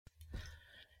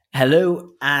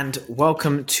Hello and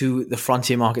welcome to the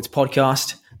Frontier Markets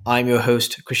podcast. I'm your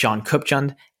host, Krishan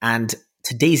Kupchand, and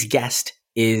today's guest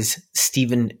is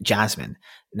Stephen Jasmin.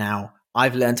 Now,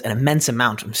 I've learned an immense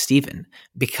amount from Stephen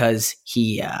because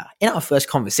he, in our first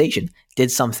conversation,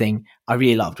 did something I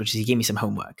really loved, which is he gave me some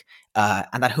homework.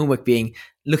 And that homework being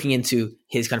looking into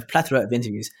his kind of plethora of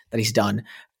interviews that he's done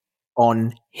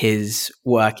on his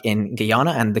work in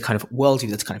Guyana and the kind of worldview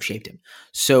that's kind of shaped him.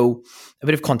 So, a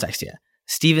bit of context here.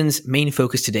 Stephen's main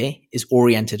focus today is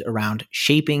oriented around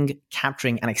shaping,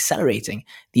 capturing, and accelerating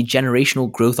the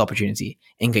generational growth opportunity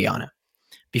in Guyana.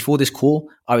 Before this call,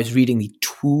 I was reading the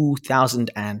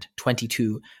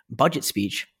 2022 budget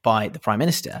speech by the Prime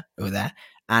Minister over there,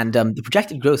 and the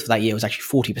projected growth for that year was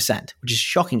actually 40%, which is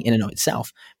shocking in and of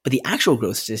itself. But the actual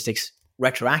growth statistics,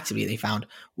 retroactively, they found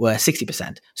were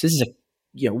 60%. So this is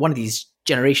one of these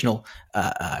generational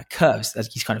curves that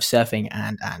he's kind of surfing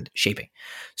and shaping.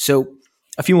 So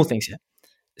a few more things here.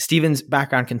 Stephen's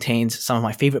background contains some of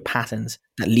my favorite patterns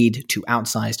that lead to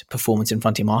outsized performance in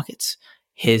frontier markets.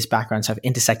 His backgrounds have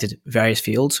intersected various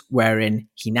fields wherein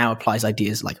he now applies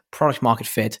ideas like product market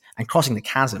fit and crossing the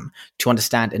chasm to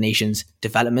understand a nation's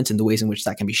development and the ways in which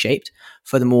that can be shaped.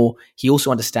 Furthermore, he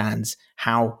also understands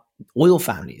how oil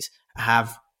families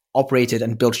have operated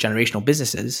and built generational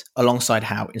businesses alongside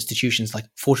how institutions like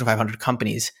Fortune 500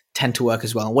 companies tend to work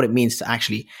as well, and what it means to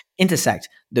actually intersect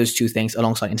those two things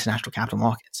alongside international capital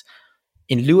markets.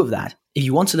 In lieu of that, if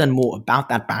you want to learn more about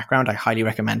that background, I highly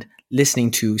recommend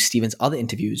listening to Stephen's other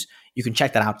interviews. You can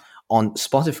check that out on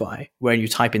Spotify, where you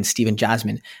type in Stephen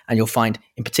Jasmin, and you'll find,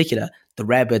 in particular, the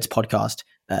Rare Birds podcast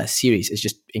series is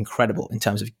just incredible in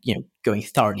terms of going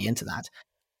thoroughly into that.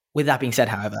 With that being said,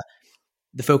 however,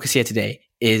 the focus here today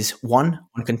is one,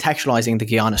 on contextualizing the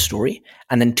Guyana story,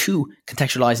 and then two,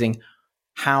 contextualizing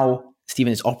how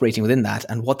Stephen is operating within that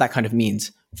and what that kind of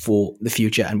means for the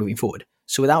future and moving forward.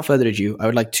 So without further ado, I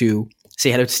would like to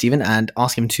say hello to Stephen and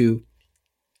ask him to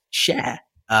share,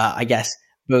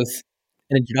 both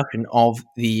an introduction of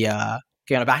the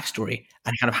Guyana backstory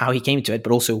and kind of how he came to it,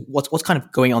 but also what's kind of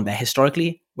going on there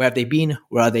historically, where have they been,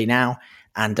 where are they now,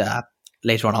 and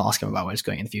later on I'll ask him about where it's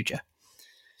going in the future.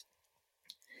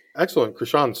 Excellent,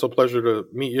 Krishan. So pleasure to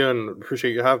meet you and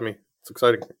appreciate you having me. It's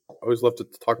exciting. I always love to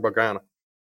talk about Guyana.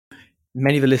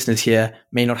 Many of the listeners here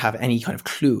may not have any kind of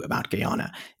clue about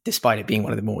Guyana, despite it being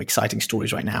one of the more exciting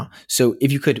stories right now. So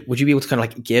if you could, would you be able to kind of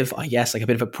like give, I guess, like a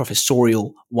bit of a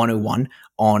professorial 101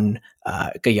 on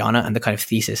Guyana and the kind of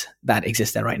thesis that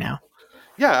exists there right now?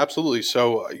 Yeah, absolutely.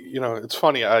 So, it's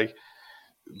funny.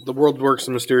 The world works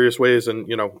in mysterious ways.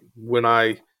 And, when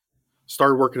I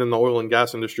started working in the oil and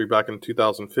gas industry back in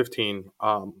 2015,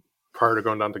 prior to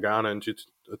going down to Guyana in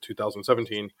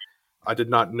 2017, I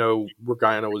did not know where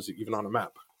Guyana was even on a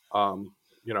map,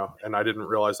 and I didn't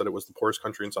realize that it was the poorest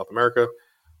country in South America,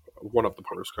 one of the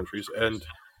poorest countries, and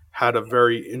had a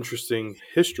very interesting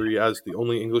history as the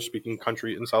only English-speaking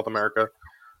country in South America,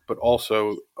 but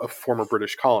also a former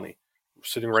British colony,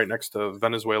 sitting right next to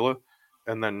Venezuela,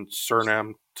 and then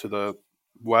Suriname to the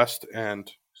west,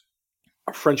 and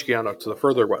French Guiana to the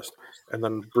further west, and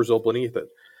then Brazil beneath it.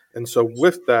 And so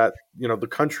with that, the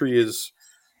country is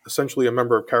essentially a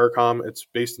member of CARICOM. It's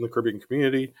based in the Caribbean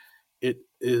community. It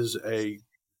is a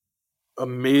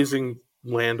amazing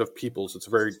land of peoples. It's a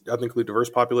very ethnically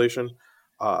diverse population.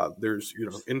 There's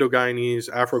Indo-Guyanese,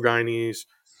 Afro-Guyanese,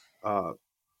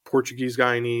 Portuguese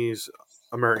Guyanese,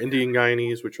 Amerindian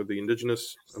Guyanese, which are the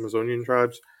indigenous Amazonian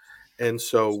tribes. And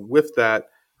so with that,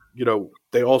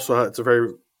 they also it's a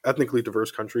very ethnically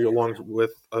diverse country, along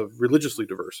with religiously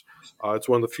diverse. It's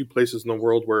one of the few places in the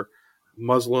world where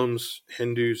Muslims,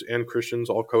 Hindus, and Christians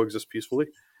all coexist peacefully,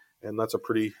 and that's a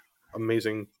pretty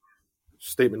amazing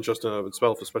statement just in and of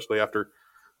itself, especially after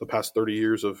the past 30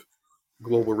 years of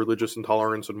global religious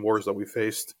intolerance and wars that we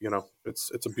faced.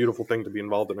 It's a beautiful thing to be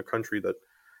involved in a country that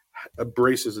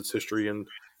embraces its history, and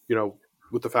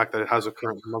with the fact that it has a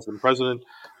current Muslim president,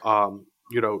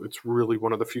 it's really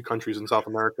one of the few countries in South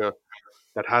America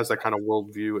that has that kind of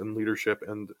worldview and leadership,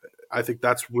 and I think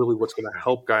that's really what's going to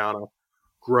help Guyana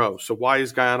grow. So why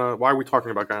are we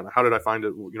talking about Guyana? How did I find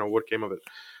it? What came of it?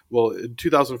 Well, in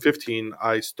 2015,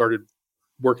 I started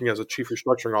working as a chief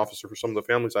restructuring officer for some of the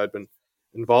families I had been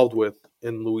involved with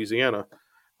in Louisiana,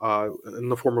 in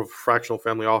the form of fractional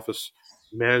family office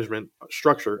management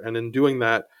structure. And in doing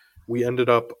that, we ended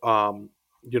up,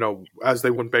 as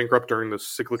they went bankrupt during the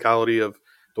cyclicality of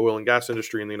the oil and gas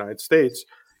industry in the United States,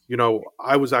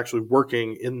 I was actually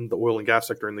working in the oil and gas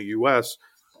sector in the U.S.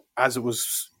 as it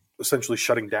was essentially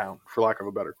shutting down, for lack of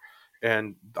a better.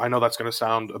 And I know that's going to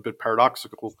sound a bit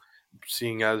paradoxical,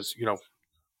 seeing as,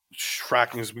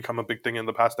 fracking has become a big thing in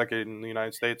the past decade in the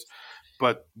United States.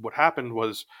 But what happened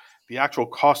was the actual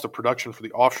cost of production for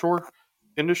the offshore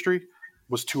industry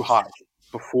was too high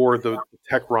before the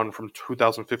tech run from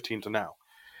 2015 to now.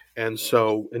 And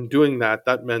so in doing that,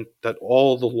 that meant that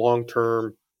all the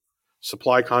long-term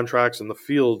supply contracts in the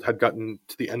field had gotten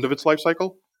to the end of its life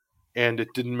cycle, and it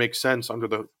didn't make sense under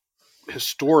the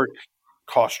historic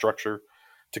cost structure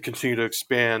to continue to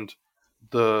expand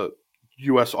the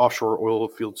U.S. offshore oil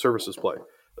field services play,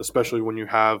 especially when you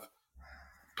have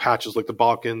patches like the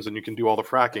Balkans and you can do all the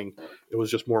fracking. It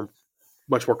was just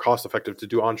much more cost effective to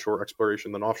do onshore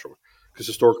exploration than offshore, because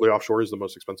historically offshore is the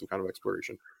most expensive kind of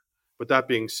exploration. But that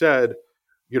being said,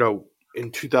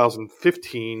 in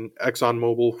 2015,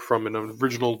 ExxonMobil, from an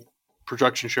original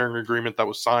production sharing agreement that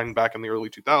was signed back in the early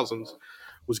 2000s,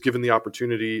 was given the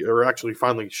opportunity, or actually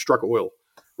finally struck oil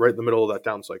right in the middle of that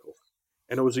down cycle.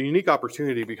 And it was a unique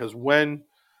opportunity because when,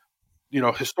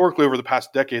 historically over the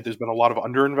past decade, there's been a lot of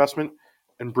underinvestment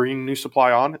in bringing new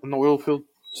supply on in the oil field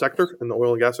sector, in the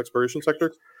oil and gas exploration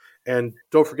sector. And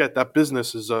don't forget that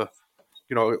business is a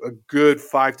good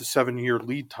 5 to 7 year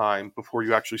lead time before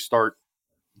you actually start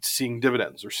seeing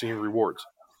dividends or seeing rewards.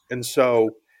 And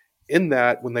so in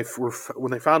that, when they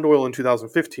found oil in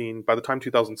 2015, by the time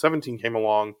 2017 came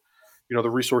along, the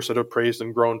resource had appraised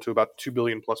and grown to about 2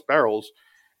 billion plus barrels.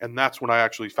 And that's when I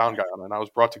actually found Guyana. And I was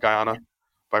brought to Guyana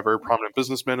by a very prominent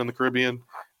businessman in the Caribbean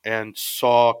and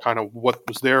saw kind of what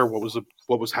was there,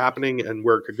 what was happening, and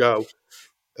where it could go.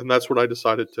 And that's when I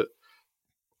decided to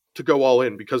go all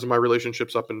in because of my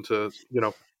relationships up into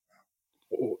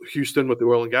Houston with the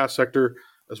oil and gas sector,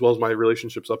 as well as my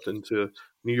relationships up into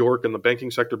New York and the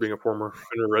banking sector, being a former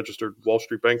registered Wall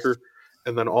Street banker.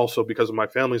 And then also because of my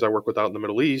families I work with out in the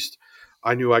Middle East,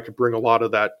 I knew I could bring a lot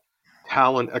of that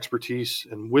talent, expertise,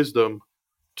 and wisdom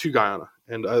to Guyana.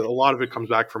 And a lot of it comes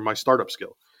back from my startup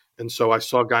skill. And so I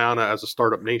saw Guyana as a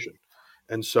startup nation.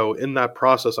 And so in that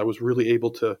process, I was really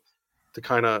able to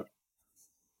kind of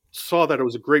saw that it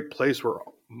was a great place where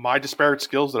my disparate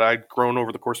skills that I'd grown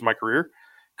over the course of my career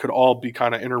could all be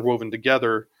kind of interwoven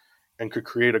together and could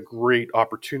create a great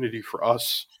opportunity for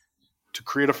us to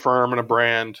create a firm and a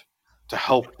brand to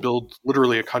help build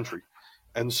literally a country.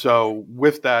 And so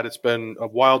with that, it's been a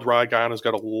wild ride. Guyana's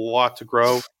got a lot to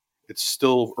grow. It's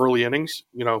still early innings.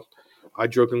 I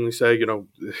jokingly say,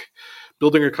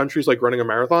 building a country is like running a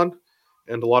marathon,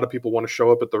 and a lot of people want to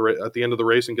show up at the end of the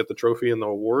race and get the trophy and the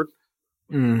award.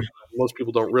 Mm. Most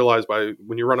people don't realize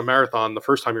when you run a marathon, the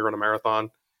first time you run a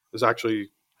marathon is actually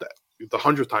the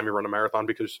 100th time you run a marathon,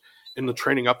 because in the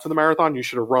training up to the marathon, you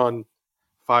should have run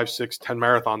 5, 6, 10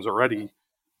 marathons already,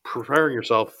 preparing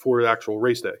yourself for the actual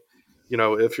race day.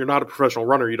 If you're not a professional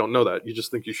runner, you don't know that. You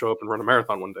just think you show up and run a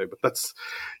marathon one day. But that's,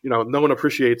 no one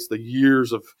appreciates the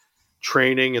years of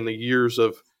training and the years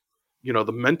of,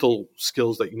 the mental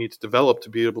skills that you need to develop to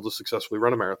be able to successfully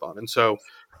run a marathon. And so,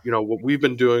 what we've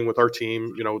been doing with our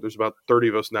team, there's about 30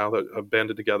 of us now that have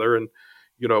banded together, and,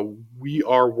 we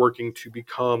are working to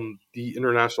become the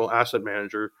international asset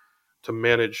manager to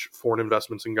manage foreign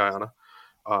investments in Guyana.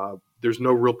 There's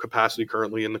no real capacity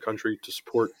currently in the country to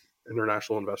support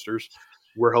international investors.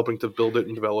 We're helping to build it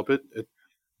and develop it.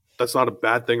 That's not a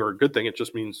bad thing or a good thing. It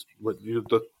just means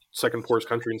the second poorest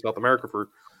country in South America for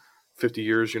 50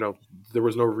 years, there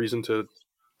was no reason to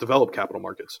develop capital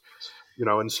markets,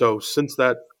 and so since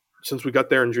we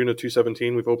got there in June of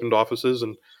 2017, we've opened offices,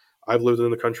 and I've lived in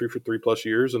the country for 3+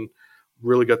 years and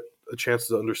really got a chance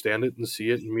to understand it and see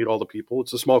it and meet all the people.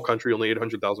 It's a small country, only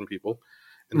 800,000 people.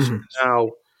 And so now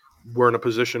we're in a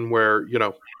position where,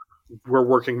 we're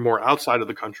working more outside of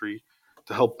the country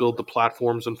to help build the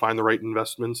platforms and find the right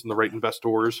investments and the right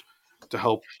investors to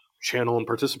help channel and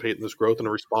participate in this growth in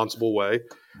a responsible way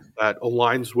that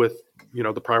aligns with,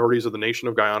 the priorities of the nation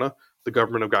of Guyana, the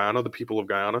government of Guyana, the people of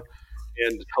Guyana,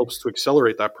 and helps to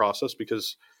accelerate that process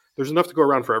because there's enough to go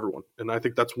around for everyone. And I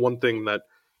think that's one thing that,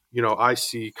 I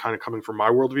see kind of coming from my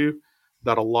worldview,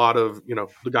 that a lot of, the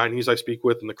Guyanese I speak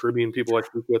with and the Caribbean people I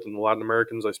speak with and the Latin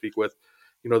Americans I speak with,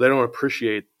 they don't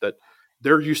appreciate that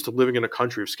they're used to living in a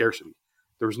country of scarcity.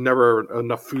 There's never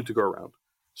enough food to go around.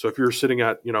 So if you're sitting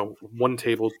at, one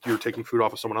table, you're taking food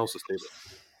off of someone else's table.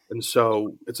 And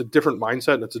so it's a different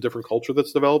mindset and it's a different culture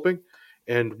that's developing.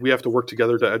 And we have to work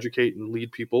together to educate and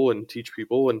lead people and teach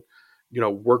people and,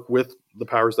 work with the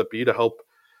powers that be to help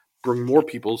bring more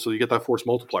people so you get that force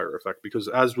multiplier effect. Because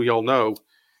as we all know,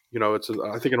 it's,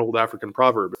 I think, an old African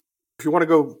proverb. If you want to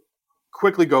go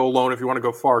quickly, go alone. If you want to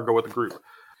go far, go with a group.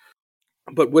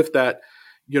 But with that,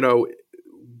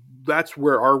 that's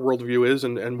where our worldview is.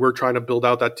 And we're trying to build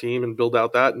out that team and build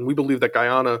out that. And we believe that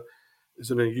Guyana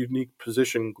is in a unique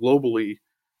position globally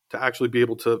to actually be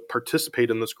able to participate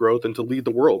in this growth and to lead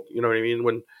the world. You know what I mean?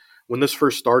 When this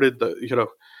first started,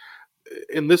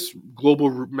 in this global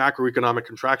macroeconomic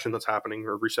contraction that's happening,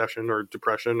 or recession, or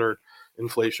depression, or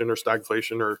inflation, or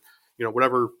stagflation, or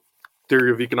whatever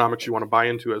theory of economics you want to buy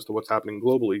into as to what's happening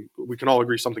globally, we can all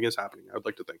agree something is happening, I'd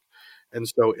like to think. And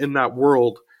so in that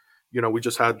world, we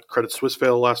just had Credit Suisse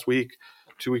fail last week.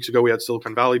 2 weeks ago, we had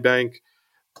Silicon Valley Bank.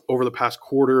 Over the past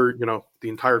quarter, the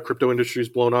entire crypto industry is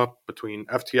blown up. Between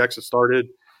FTX that started,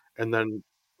 and then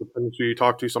depending who you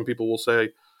talk to, some people will say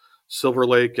Silver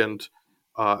Lake and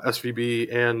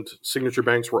SVB and Signature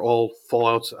Banks were all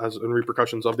fallouts as in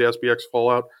repercussions of the SBX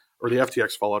fallout, or the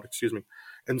FTX fallout, excuse me.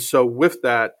 And so with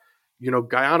that,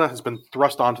 Guyana has been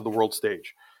thrust onto the world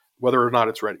stage, whether or not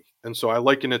it's ready. And so I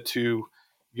liken it to,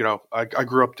 I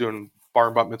grew up doing bar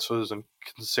and bat mitzvahs and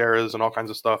quinceañeras and all kinds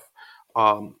of stuff,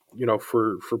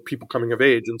 for people coming of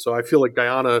age. And so I feel like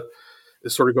Guyana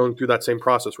is sort of going through that same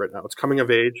process right now. It's coming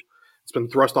of age. It's been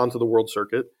thrust onto the world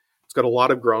circuit. It's got a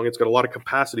lot of growing. It's got a lot of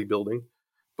capacity building.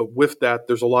 But with that,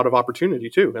 there's a lot of opportunity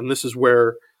too. And this is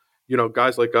where,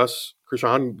 guys like us,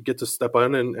 Krishan, get to step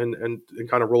in and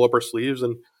kind of roll up our sleeves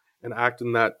and act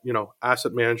in that,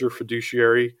 asset manager,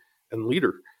 fiduciary, and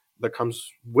leader that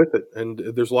comes with it. And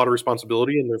there's a lot of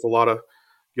responsibility, and there's a lot of,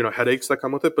 headaches that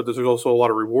come with it, but there's also a lot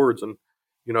of rewards. And,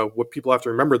 what people have to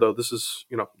remember though,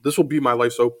 this will be my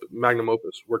life's magnum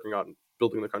opus, working on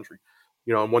building the country.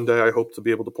 And one day I hope to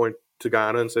be able to point to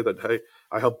Guyana and say that, hey,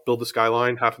 I helped build the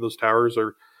skyline, half of those towers,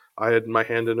 or I had my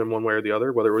hand in one way or the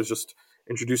other, whether it was just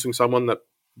introducing someone that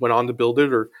went on to build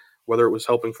it, or whether it was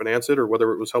helping finance it, or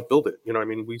whether it was help build it.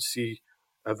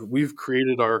 We've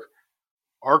created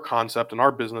our concept and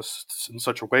our business in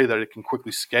such a way that it can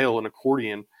quickly scale an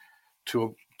accordion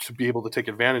to be able to take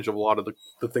advantage of a lot of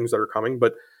the things that are coming.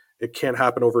 But it can't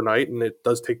happen overnight, and it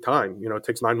does take time. It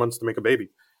takes 9 months to make a baby.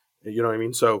 You know what I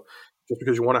mean? So just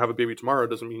because you want to have a baby tomorrow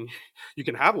doesn't mean you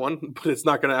can have one, but it's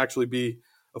not going to actually be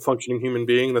a functioning human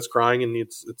being that's crying and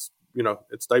needs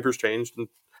its diapers changed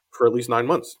for at least 9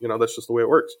 months. That's just the way it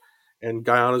works. And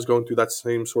Guyana is going through that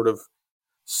same sort of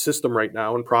system right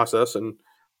now, and process, and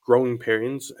growing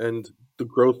pains, and the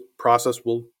growth process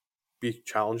will be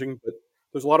challenging, but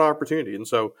there's a lot of opportunity. And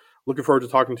so looking forward to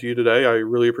talking to you today. I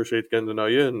really appreciate getting to know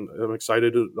you, and I'm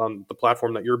excited on the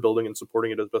platform that you're building and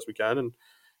supporting it as best we can. And,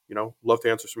 love to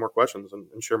answer some more questions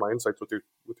and share my insights with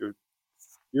your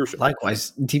viewership.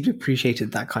 Likewise, deeply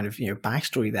appreciated that kind of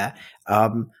backstory there.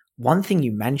 One thing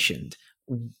you mentioned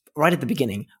right at the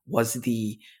beginning was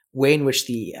the way in which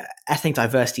the ethnic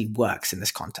diversity works in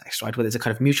this context, right? Where there's a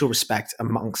kind of mutual respect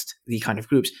amongst the kind of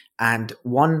groups. And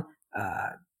one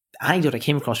anecdote I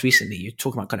came across recently, you're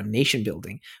talking about kind of nation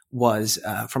building, was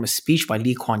from a speech by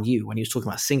Lee Kuan Yew when he was talking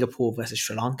about Singapore versus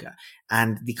Sri Lanka,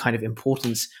 and the kind of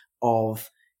importance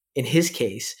of, in his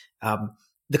case,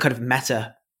 the kind of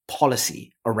meta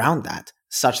policy around that,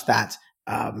 such that,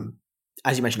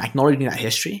 as you mentioned, acknowledging that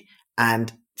history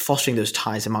and fostering those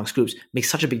ties amongst groups makes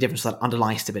such a big difference to that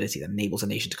underlying stability that enables a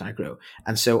nation to kind of grow.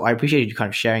 And so I appreciate you kind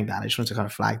of sharing that. I just wanted to kind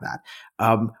of flag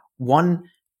that. One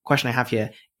question I have here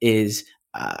is,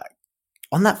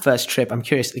 on that first trip, I'm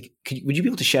curious, would you be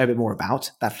able to share a bit more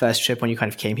about that first trip when you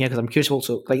kind of came here? Because I'm curious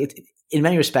also, in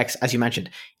many respects, as you mentioned,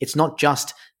 it's not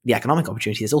just the economic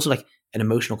opportunity. There's also like an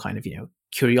emotional kind of,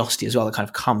 curiosity as well that kind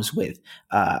of comes with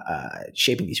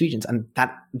shaping these regions. And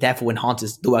that therefore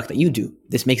enhances the work that you do.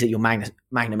 This makes it your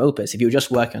magnum opus. If you were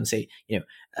just working on, say,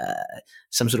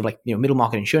 some sort of middle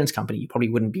market insurance company, you probably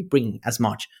wouldn't be bringing as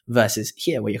much, versus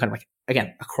here where you're kind of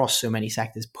again, across so many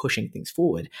sectors, pushing things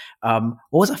forward. What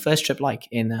was that first trip like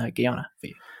in Guyana for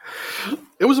you?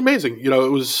 It was amazing. It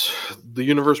was, the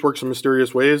universe works in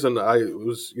mysterious ways. And I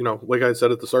was, like I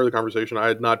said at the start of the conversation, I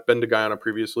had not been to Guyana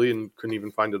previously and couldn't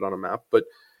even find it on a map. But,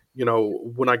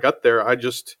 when I got there,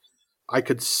 I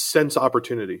could sense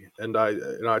opportunity. And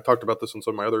I talked about this in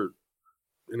some of my other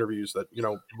interviews that,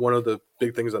 one of the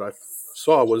big things that I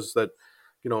saw was that,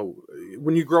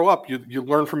 when you grow up, you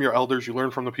learn from your elders, you learn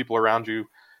from the people around you.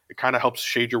 It kind of helps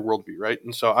shade your worldview, right?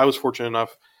 And so I was fortunate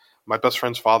enough, my best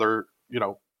friend's father,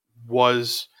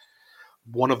 was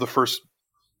one of the first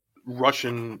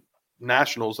Russian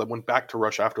nationals that went back to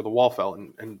Russia after the wall fell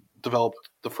and developed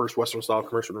the first Western-style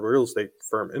commercial real estate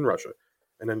firm in Russia,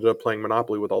 and ended up playing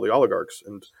monopoly with all the oligarchs.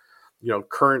 And,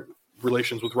 current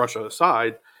relations with Russia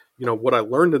aside, what I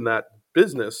learned in that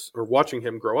business, or watching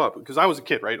him grow up, because I was a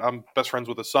kid, right? I'm best friends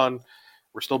with his son.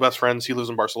 We're still best friends. He lives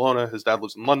in Barcelona. His dad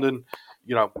lives in London.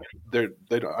 They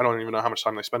don't, I don't even know how much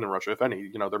time they spend in Russia, if any.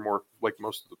 They're more like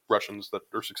most of the Russians that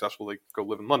are successful. They go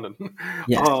live in London,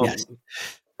 Yes.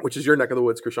 Which is your neck of the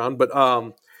woods, Krishan.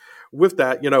 But with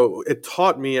that, it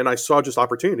taught me, and I saw just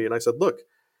opportunity. And I said, look,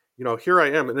 here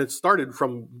I am, and it started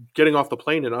from getting off the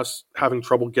plane and us having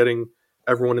trouble getting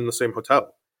everyone in the same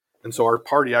hotel, and so our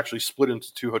party actually split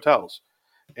into two hotels.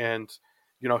 And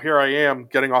here I am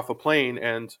getting off a plane,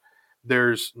 and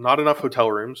there's not enough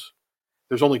hotel rooms.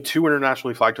 There's only two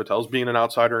internationally flagged hotels. Being an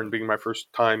outsider and being my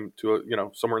first time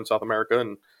to somewhere in South America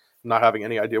and not having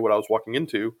any idea what I was walking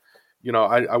into,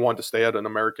 I wanted to stay at an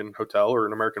American hotel or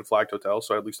an American flagged hotel,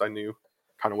 so at least I knew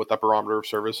kind of what that barometer of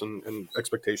service and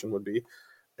expectation would be.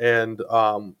 And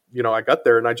I got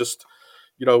there and I just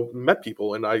met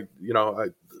people, and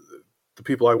the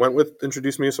people I went with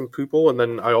introduced me to some people, and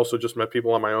then I also just met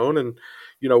people on my own. And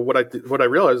what I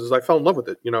realized is I fell in love with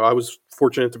it. I was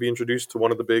fortunate to be introduced to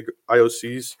one of the big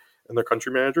IOCs and their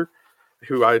country manager,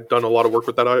 who I had done a lot of work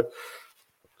with that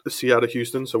IOC out of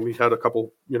Houston. So we had a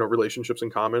couple relationships in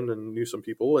common and knew some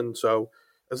people. And so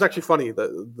it's actually funny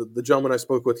that the gentleman I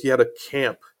spoke with, he had a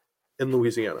camp in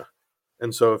Louisiana.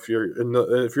 And so if you're in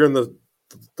the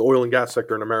oil and gas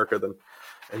sector in America, then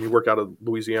and you work out of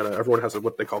Louisiana, everyone has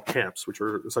what they call camps, which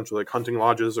are essentially like hunting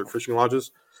lodges or fishing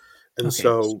lodges. And Okay.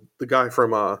 so the guy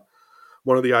from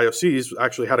one of the IOCs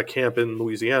actually had a camp in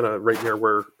Louisiana right near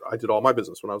where I did all my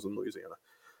business when I was in Louisiana.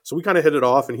 So we kind of hit it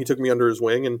off, and he took me under his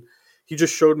wing, and he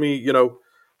just showed me,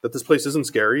 that this place isn't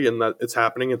scary and that it's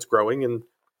happening, it's growing. And,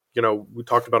 we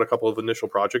talked about a couple of initial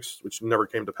projects, which never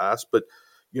came to pass, but,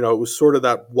 it was sort of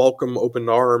that welcome, open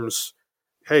arms.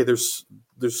 Hey, there's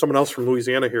someone else from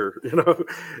Louisiana here.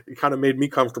 It kind of made me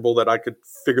comfortable that I could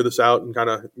figure this out and kind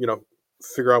of,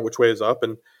 figure out which way is up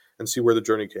and see where the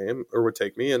journey came or would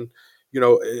take me. And,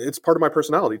 it's part of my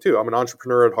personality too. I'm an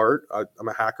entrepreneur at heart. I'm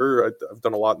a hacker. I've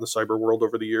done a lot in the cyber world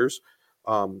over the years,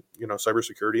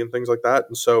 cybersecurity and things like that.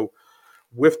 And so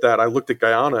with that, I looked at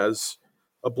Guyana as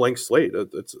a blank slate.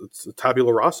 It's a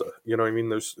tabula rasa.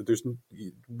 There's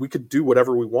we could do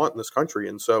whatever we want in this country.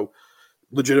 And so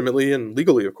legitimately and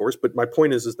legally, of course. But my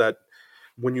point is that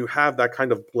when you have that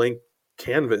kind of blank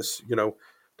canvas, the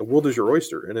world is your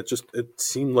oyster. And it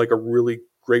seemed like a really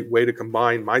great way to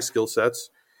combine my skill sets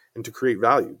and to create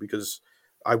value, because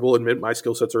I will admit my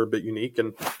skill sets are a bit unique,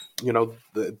 and,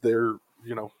 they're,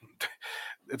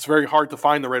 it's very hard to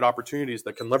find the right opportunities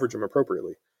that can leverage them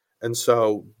appropriately. And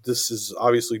so this has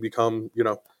obviously become,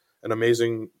 an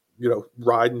amazing,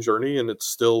 ride and journey, and it's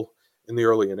still in the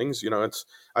early innings.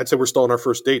 I'd say we're still on our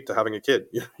first date to having a kid,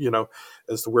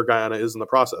 as to where Guyana is in the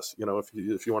process,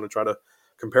 if you want to try to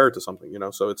compare it to something,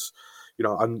 so it's,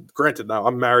 I'm granted now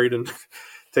I'm married and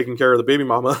taking care of the baby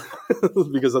mama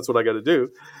because that's what I got to do,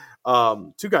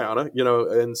 to Guyana,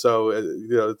 and so,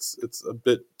 it's a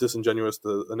bit disingenuous,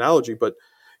 the analogy, but,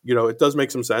 it does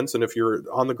make some sense. And if you're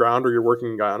on the ground or you're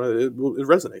working in Guyana, it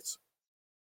resonates.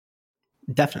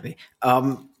 Definitely.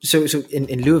 So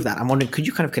in lieu of that, I'm wondering, could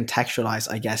you kind of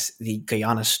contextualize, I guess, the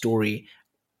Guyana story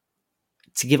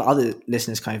to give other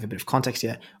listeners kind of a bit of context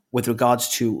here with regards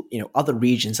to, other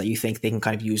regions that you think they can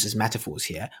kind of use as metaphors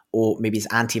here, or maybe as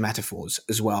anti-metaphors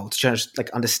as well, to just like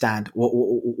understand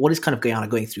what is kind of Guyana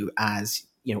going through as,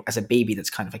 as a baby that's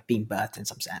kind of like being birthed in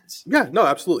some sense. Yeah, no,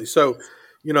 absolutely. So,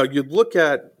 you look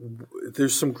at,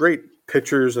 there's some great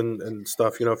pictures and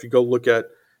stuff. If you go look at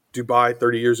Dubai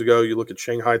 30 years ago, you look at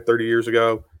Shanghai 30 years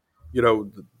ago,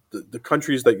 the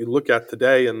countries that you look at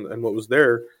today and what was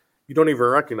there, you don't even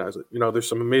recognize it. There's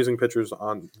some amazing pictures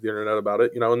on the internet about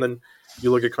it, and then you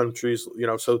look at countries,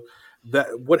 so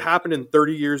that what happened in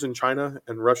 30 years in China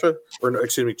and Russia, or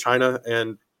excuse me, China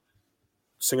and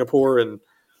Singapore and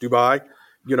Dubai,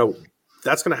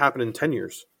 that's going to happen in 10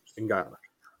 years in Guyana,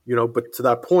 but to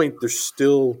that point, there's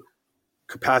still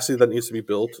capacity that needs to be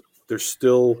built. There's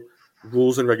still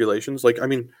rules and regulations. Like, I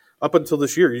mean, up until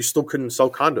this year, you still couldn't sell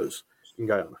condos in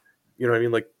Guyana.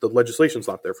 Like the legislation's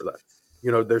not there for that.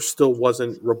 There still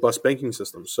wasn't robust banking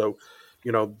systems. So,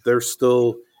 there's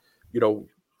still,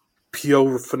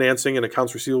 PO financing and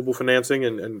accounts receivable financing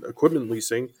and equipment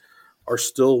leasing are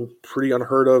still pretty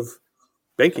unheard of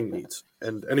banking needs.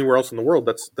 And anywhere else in the world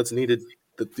that's needed,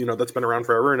 that's been around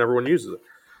forever and everyone uses it.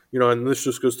 And this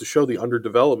just goes to show the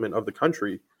underdevelopment of the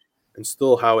country and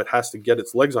still how it has to get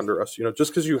its legs under us.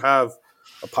 Just because you have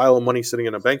a pile of money sitting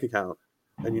in a bank account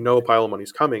and a pile of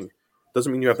money's coming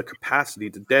doesn't mean you have the capacity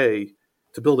today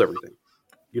to build everything.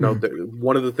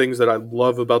 One of the things that I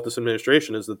love about this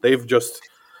administration is that they've just,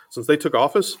 since they took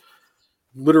office,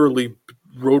 literally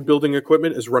road building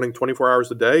equipment is running 24 hours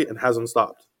a day and hasn't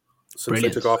stopped since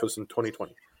Brilliant. they took office in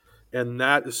 2020. And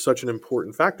that is such an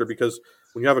important factor, because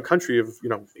when you have a country of,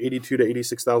 82 to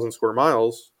 86,000 square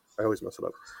miles, I always mess it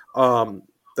up,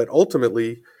 that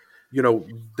ultimately,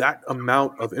 that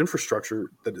amount of infrastructure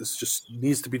that is just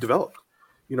needs to be developed.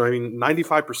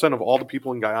 95% of all the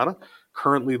people in Guyana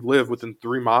currently live within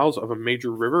 3 miles of a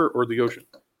major river or the ocean.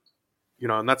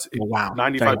 And that's Well, wow.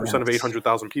 95% of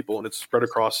 800,000 people, and it's spread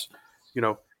across,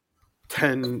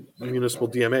 10 municipal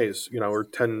DMAs, or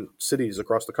 10 cities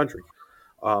across the country.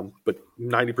 But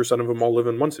 90% of them all live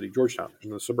in one city, Georgetown, in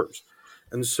the suburbs.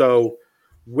 And so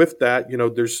with that,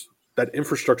 there's that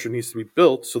infrastructure needs to be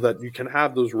built so that you can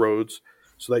have those roads,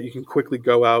 so that you can quickly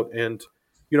go out and,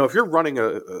 if you're running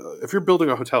if you're building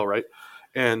a hotel, right?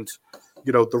 And,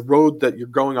 the road that you're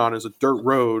going on is a dirt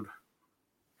road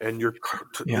and your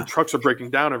trucks are breaking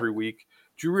down every week.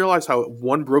 Do you realize how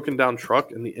one broken down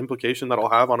truck and the implication that'll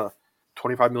have on a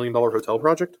 $25 million hotel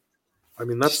project? I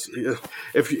mean, that's,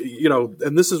 if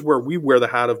and this is where we wear the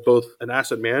hat of both an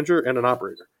asset manager and an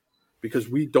operator, because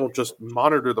we don't just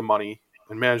monitor the money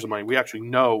and manage the money. We actually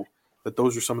know that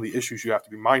those are some of the issues you have to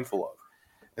be mindful of.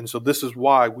 And so this is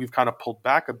why we've kind of pulled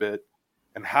back a bit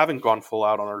and haven't gone full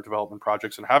out on our development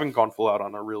projects and haven't gone full out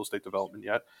on our real estate development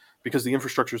yet, because the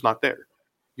infrastructure is not there.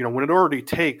 When it already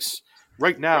takes,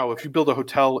 right now, if you build a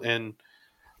hotel in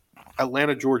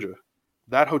Atlanta, Georgia,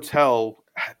 that hotel,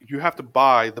 you have to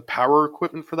buy the power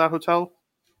equipment for that hotel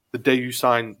the day you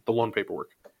sign the loan paperwork.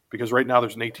 Because right now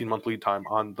there's an 18-month lead time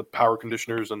on the power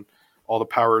conditioners and all the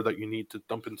power that you need to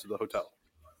dump into the hotel.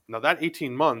 Now that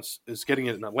 18 months is getting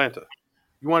it in Atlanta.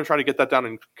 You want to try to get that down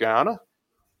in Guyana?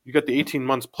 You got the 18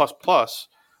 months plus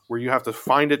where you have to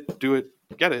find it, do it,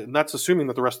 get it. And that's assuming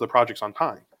that the rest of the project's on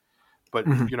time. But,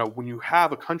 when you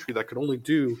have a country that could only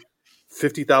do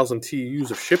 50,000 TEUs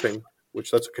of shipping,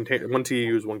 which that's a container, one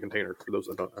TEU is one container for those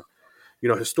that don't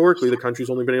know. Historically, the country's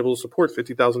only been able to support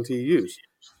 50,000 TEUs.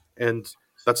 And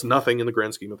that's nothing in the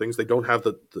grand scheme of things. They don't have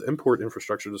the import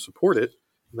infrastructure to support it.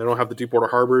 They don't have the deep water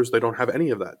harbors. They don't have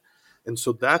any of that. And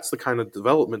so that's the kind of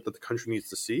development that the country needs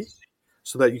to see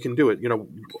so that you can do it.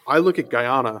 I look at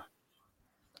Guyana,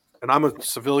 and I'm a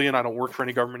civilian. I don't work for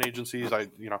any government agencies.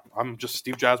 I'm just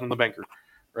Steve Jasmin, the banker,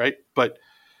 right? But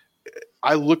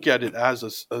I look at it as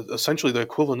essentially the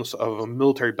equivalent of a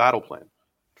military battle plan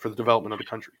for the development of the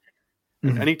country.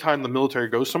 And anytime the military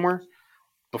goes somewhere,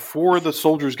 before the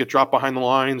soldiers get dropped behind the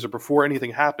lines or before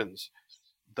anything happens,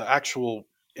 the actual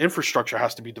infrastructure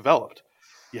has to be developed.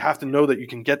 You have to know that you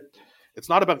can get. It's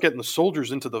not about getting the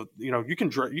soldiers into the. You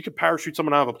can parachute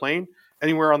someone out of a plane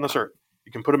anywhere on this earth.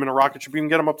 You can put them in a rocket ship. You can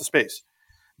get them up to space.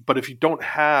 But if you don't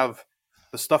have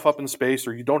the stuff up in space,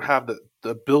 or you don't have the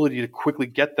ability to quickly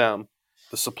get them,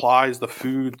 the supplies, the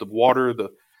food, the water, the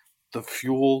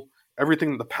fuel,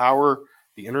 everything, the power,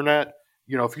 the internet,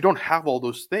 if you don't have all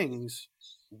those things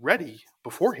ready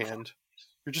beforehand,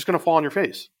 you're just going to fall on your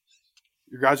face.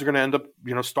 Your guys are going to end up,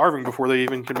 starving before they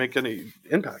even can make any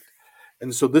impact.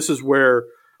 And so this is where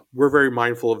we're very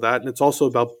mindful of that. And it's also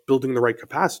about building the right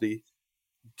capacity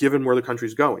given where the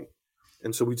country's going.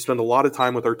 And so we'd spend a lot of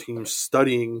time with our teams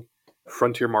studying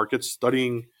frontier markets,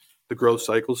 studying the growth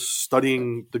cycles,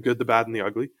 studying the good, the bad, and the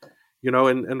ugly.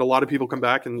 And a lot of people come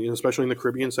back and, especially in the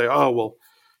Caribbean, say, oh, well,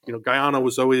 Guyana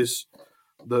was always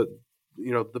the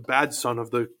bad son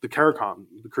of the CARICOM,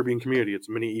 the Caribbean community. It's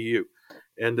a mini EU.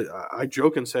 And I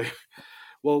joke and say,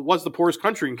 well, it was the poorest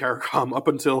country in CARICOM up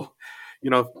until,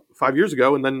 5 years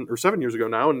ago, or 7 years ago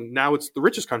now. And now it's the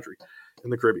richest country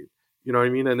in the Caribbean. You know what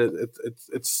I mean? And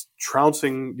it's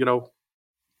trouncing,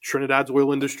 Trinidad's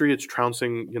oil industry. It's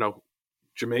trouncing,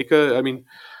 Jamaica. I mean,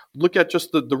 look at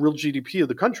just the real GDP of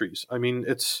the countries. I mean,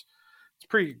 it's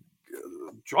pretty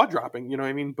jaw-dropping, you know what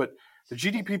I mean? But the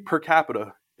GDP per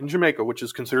capita in Jamaica, which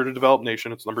is considered a developed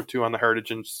nation, it's number 2 on the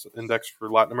Heritage Index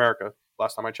for Latin America,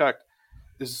 last time I checked,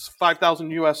 is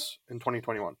 5,000 US in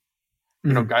 2021.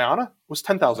 Guyana was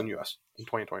 10,000 US in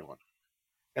 2021.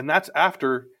 And that's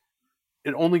after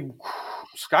it only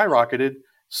skyrocketed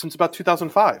since about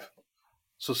 2005.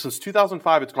 So since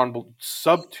 2005, it's gone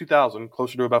sub 2,000,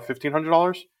 closer to about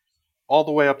 $1,500, all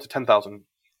the way up to 10,000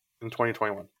 in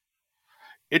 2021.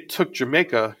 It took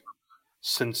Jamaica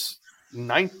since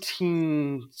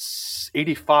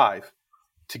 1985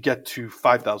 to get to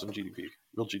 5,000 GDP,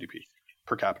 real GDP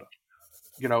per capita.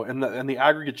 And the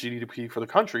aggregate GDP for the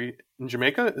country in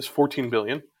Jamaica is 14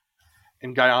 billion.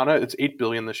 In Guyana, it's 8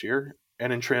 billion this year,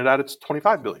 and in Trinidad, it's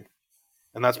 25 billion.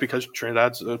 And that's because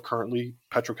Trinidad's a currently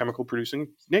petrochemical producing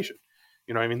nation.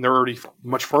 I mean, they're already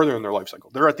much further in their life cycle.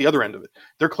 They're at the other end of it.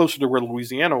 They're closer to where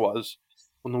Louisiana was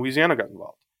when Louisiana got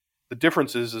involved. The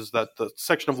difference is that the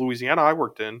section of Louisiana I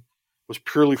worked in was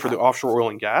purely for the offshore oil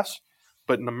and gas.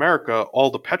 But in America,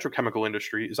 all the petrochemical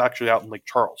industry is actually out in Lake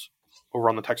Charles over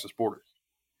on the Texas border.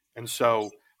 And so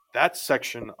that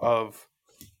section of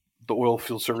the oil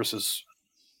field services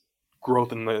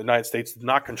growth in the United States did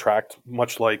not contract,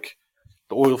 much like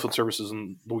the oil field services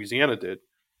in Louisiana did,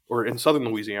 or in southern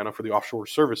Louisiana for the offshore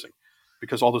servicing.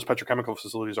 because all those petrochemical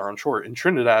facilities are on shore. In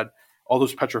Trinidad, all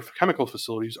those petrochemical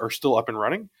facilities are still up and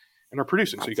running and are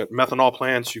producing. So you got methanol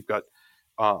plants, you've got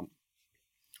um,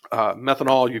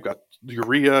 methanol, you've got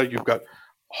urea, you've got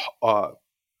uh,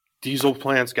 diesel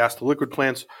plants, gas to liquid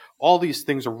plants. All these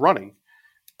things are running,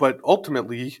 but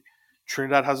ultimately,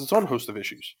 Trinidad has its own host of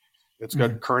issues. It's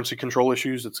got currency control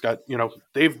issues. It's got,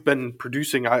 they've been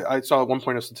producing, I saw at one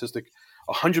point a statistic,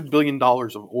 $100 billion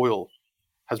of oil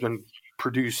has been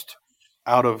produced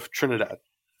out of Trinidad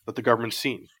that the government's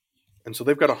seen. And so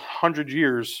they've got 100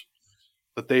 years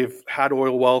that they've had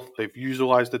oil wealth. They've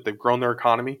utilized it. They've grown their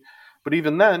economy. But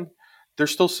even then, they're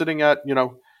still sitting at,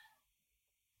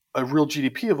 a real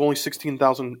GDP of only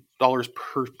 $16,000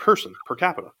 per person, per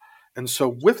capita. And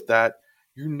so with that,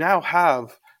 you now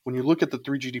have, when you look at the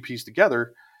three GDPs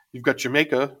together, you've got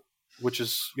Jamaica, which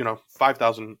is,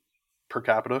 5,000 per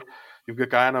capita. You've got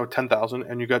Guyana, 10,000,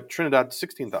 and you've got Trinidad,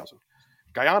 16,000.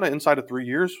 Guyana, inside of 3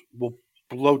 years, will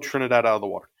blow Trinidad out of the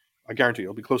water. I guarantee you,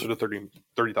 it'll be closer to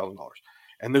 $30,000.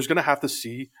 And there's going to have to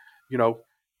see, you know,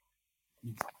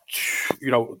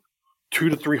 200,000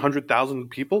 to 300,000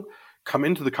 people come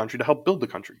into the country to help build the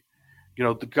country.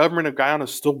 The government of Guyana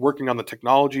is still working on the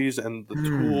technologies and the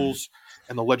tools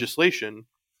and the legislation,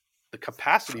 the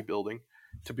capacity building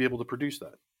to be able to produce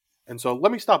that. And so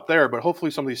let me stop there, but hopefully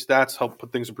some of these stats help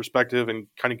put things in perspective and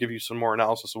kind of give you some more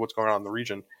analysis of what's going on in the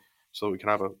region so we can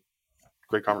have a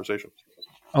great conversation.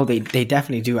 Oh, they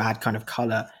definitely do add kind of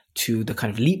color to the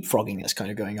kind of leapfrogging that's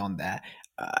kind of going on there.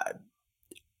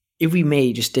 If we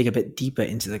may just dig a bit deeper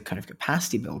into the kind of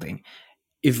capacity building,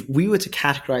 if we were to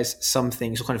categorize some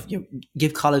things or kind of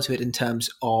give color to it in terms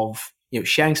of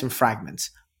sharing some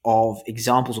fragments of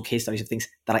examples or case studies of things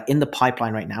that are in the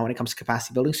pipeline right now when it comes to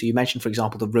capacity building. So you mentioned, for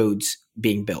example, the roads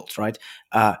being built, right?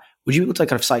 Would you be able to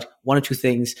kind of cite one or two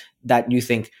things that you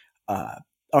think are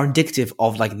indicative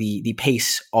of like the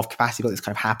pace of capacity building that's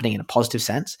kind of happening in a positive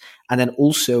sense? And then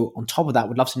also on top of that,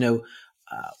 would love to know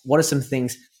what are some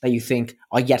things that you think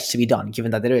are yet to be done,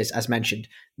 given that there is, as mentioned,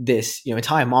 this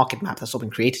entire market map that's not been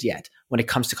created yet when it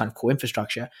comes to kind of core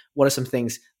infrastructure? What are some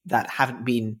things that haven't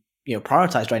been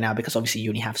prioritized right now, because obviously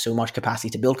you only have so much capacity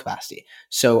to build capacity?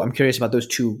 So I'm curious about those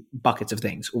two buckets of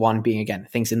things. One being, again,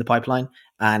 things in the pipeline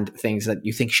and things that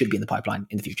you think should be in the pipeline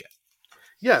in the future.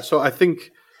 Yeah, so I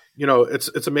think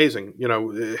it's amazing.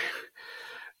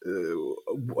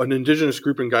 An indigenous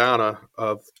group in Guyana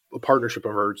of a partnership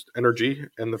emerged, Energy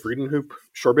and the Vredenhoop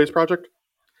shore-based project.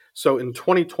 So in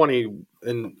 2020,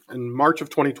 in March of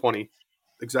 2020,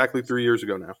 exactly 3 years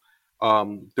ago now,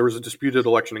 there was a disputed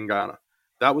election in Guyana.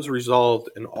 That was resolved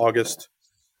in August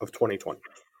of 2020,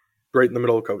 right in the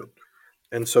middle of COVID.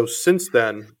 And so since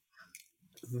then,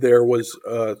 there was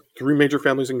 3 major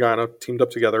families in Guyana teamed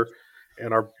up together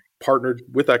and are partnered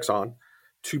with Exxon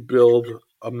to build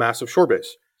a massive shore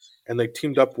base. And they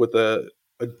teamed up with a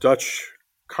Dutch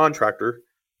contractor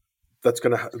that's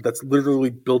literally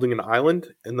building an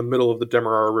island in the middle of the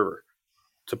Demerara River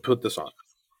to put this on.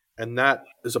 And that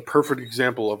is a perfect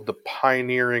example of the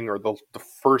pioneering or the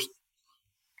first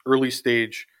early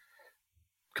stage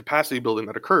capacity building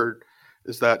that occurred.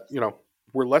 Is that,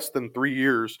 we're less than 3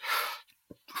 years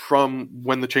from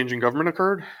when the change in government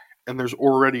occurred, and there's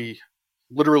already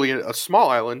literally a small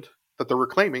island that they're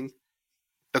reclaiming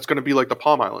that's going to be like the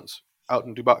Palm Islands out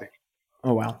in Dubai.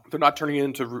 Oh, wow. They're not turning it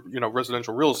into,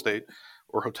 residential real estate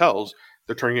or hotels.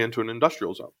 They're turning it into an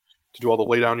industrial zone to do all the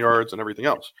laydown yards and everything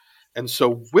else. And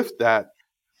so with that,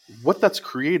 what that's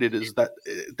created is that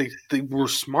they were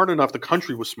smart enough, the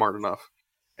country was smart enough,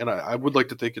 and I would like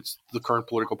to think it's the current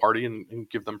political party and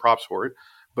give them props for it,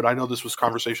 but I know this was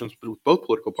conversations with both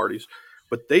political parties,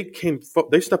 but they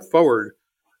stepped forward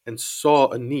and saw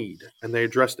a need, and they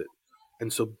addressed it.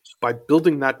 And so by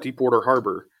building that deep water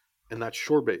harbor and that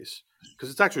shore base, because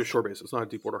it's actually a shore base, it's not a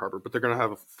deep water harbor, but they're going to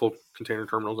have a full container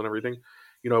terminals and everything.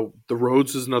 The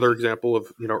roads is another example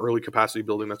of, early capacity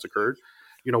building that's occurred.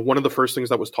 One of the first things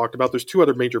that was talked about, there's 2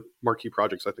 other major marquee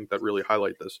projects I think that really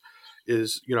highlight this,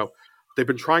 is, they've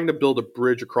been trying to build a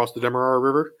bridge across the Demerara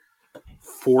River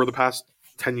for the past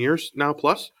 10 years now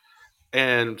plus.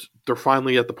 And they're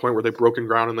finally at the point where they've broken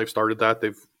ground and they've started that.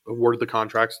 They've awarded the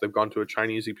contracts. They've gone to a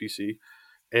Chinese EPC.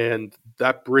 And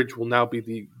that bridge will now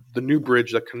be the new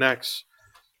bridge that connects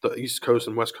the east coast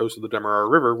and west coast of the Demerara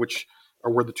River, which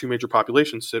are where the 2 major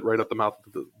populations sit, right at the mouth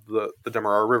of the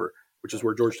Demerara River, which is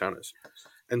where Georgetown is.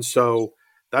 And so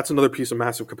that's another piece of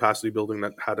massive capacity building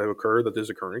that had to occur, that is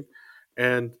occurring.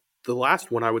 And the last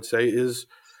one I would say is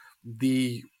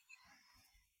the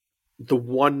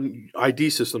one ID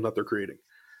system that they're creating.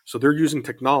 So they're using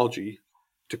technology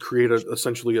to create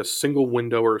essentially a single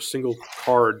window or a single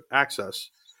card access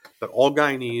that all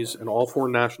Guyanese and all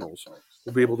foreign nationals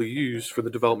will be able to use for the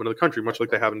development of the country, much like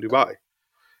they have in Dubai.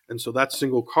 And so that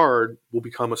single card will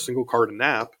become a single card in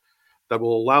app that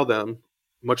will allow them,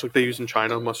 much like they use in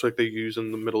China, much like they use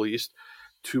in the Middle East,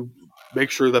 to make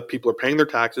sure that people are paying their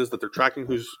taxes, that they're tracking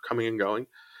who's coming and going.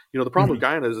 The problem with Mhm.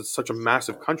 Guyana is it's such a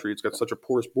massive country. It's got such a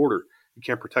porous border. You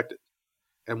can't protect it.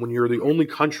 And when you're the only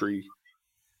country,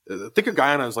 think of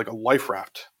Guyana as like a life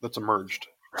raft that's emerged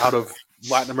out of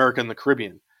Latin America and the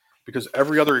Caribbean, because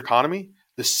every other economy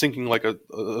is sinking like a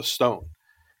stone.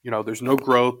 There's no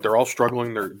growth. They're all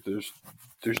struggling.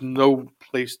 There's no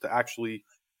place to actually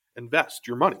invest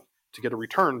your money to get a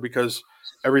return because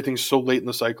everything's so late in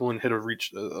the cycle and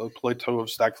reached a plateau of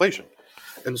stagflation.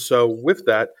 And so with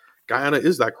that, Guyana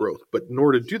is that growth. But in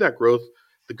order to do that growth,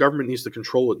 the government needs to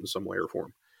control it in some way or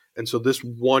form. And so this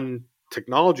one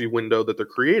technology window that they're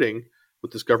creating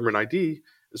with this government ID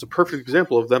is a perfect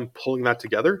example of them pulling that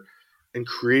together and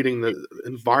creating the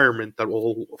environment that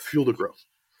will fuel the growth.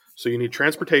 So you need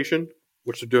transportation,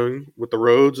 which they're doing with the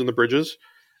roads and the bridges,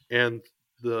 and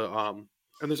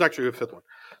and there's actually a fifth one.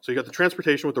 So you got the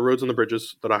transportation with the roads and the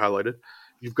bridges that I highlighted.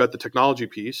 You've got the technology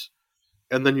piece,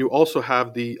 and then you also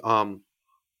have the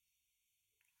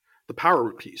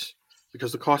power piece,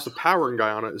 because the cost of power in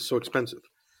Guyana is so expensive.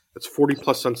 It's 40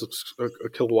 plus cents a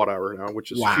kilowatt hour now,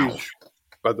 which is Wow. huge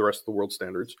by the rest of the world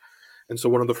standards. And so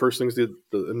one of the first things the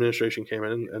administration came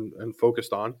in and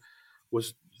focused on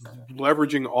was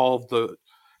leveraging all of the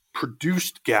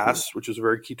produced gas, which is a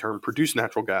very key term, produced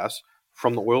natural gas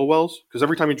from the oil wells. Because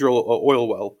every time you drill an oil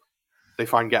well, they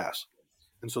find gas.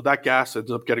 And so that gas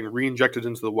ends up getting re-injected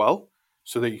into the well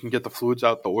so that you can get the fluids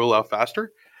out, the oil out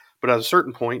faster. But at a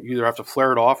certain point, you either have to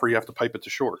flare it off or you have to pipe it to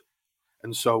shore.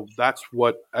 And so that's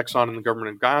what Exxon and the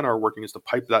government of Guyana are working, is to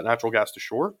pipe that natural gas to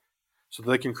shore so that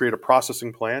they can create a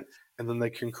processing plant, and then they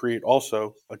can create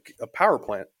also a power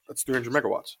plant that's 300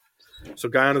 megawatts. So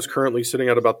Guyana is currently sitting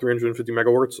at about 350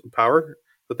 megawatts of power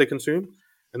that they consume,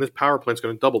 and this power plant is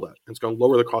going to double that. It's going to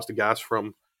lower the cost of gas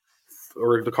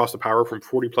or the cost of power from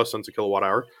 40 plus cents a kilowatt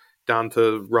hour down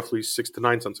to roughly 6 to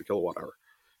 9 cents a kilowatt hour.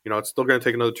 It's still going to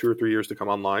take another 2 or 3 years to come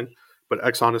online, but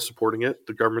Exxon is supporting it.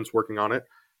 The government's working on it.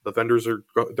 The vendors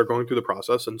they're going through the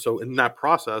process, and so in that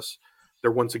process,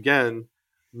 they're once again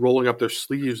rolling up their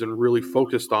sleeves and really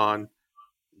focused on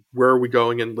where are we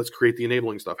going, and let's create the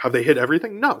enabling stuff. Have they hit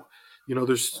everything? No.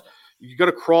 There's you got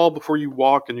to crawl before you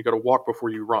walk, and you got to walk before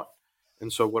you run.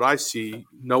 And so what I see,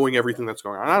 knowing everything that's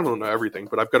going on, I don't know everything,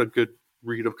 but I've got a good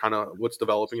read of kind of what's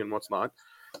developing and what's not.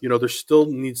 There still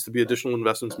needs to be additional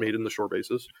investments made in the shore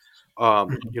bases.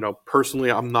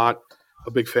 Personally, I'm not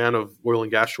a big fan of oil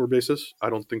and gas shore bases. I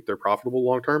don't think they're profitable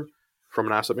long term from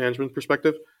an asset management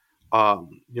perspective.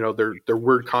 They're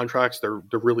weird contracts. They're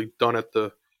really done at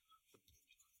the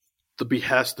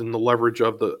behest and the leverage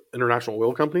of the international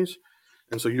oil companies.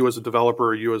 And so you as a developer,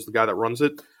 or you as the guy that runs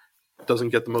it, doesn't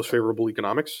get the most favorable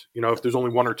economics. If there's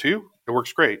only one or two, it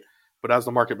works great. But as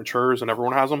the market matures and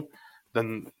everyone has them,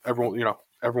 then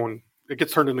everyone, it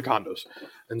gets turned into condos.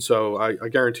 And so I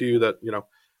guarantee you that,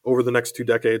 over the next 2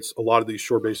 decades, a lot of these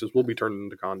shore bases will be turned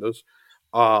into condos.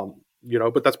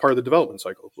 But that's part of the development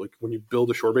cycle. Like when you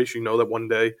build a shore base, you know that one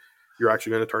day you're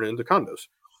actually going to turn it into condos,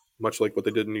 much like what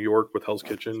they did in New York with Hell's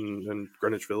Kitchen and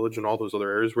Greenwich Village and all those other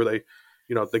areas where they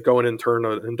go in and turn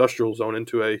an industrial zone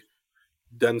into a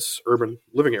dense urban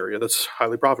living area that's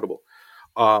highly profitable.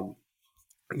 I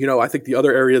think the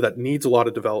other area that needs a lot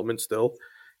of development still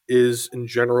is, in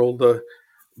general,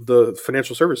 the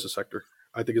financial services sector.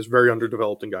 I think is very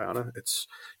underdeveloped in Guyana. It's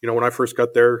when I first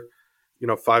got there,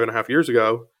 5.5 years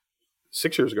ago,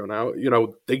 6 years ago now,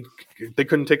 they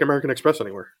couldn't take American Express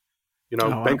anywhere. Oh,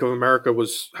 wow. Bank of America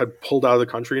had pulled out of the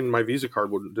country, and my Visa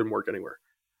card didn't work anywhere.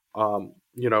 And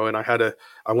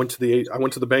I went to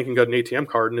the bank and got an ATM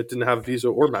card, and it didn't have Visa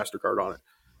or MasterCard on it.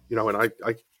 And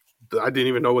I didn't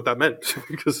even know what that meant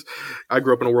because I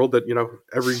grew up in a world that,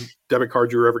 every debit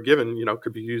card you were ever given,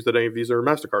 could be used at any Visa or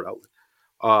MasterCard outlet.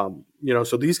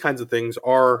 So these kinds of things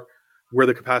are where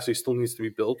the capacity still needs to be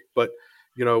built. But,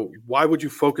 why would you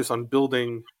focus on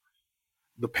building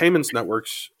the payments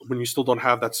networks when you still don't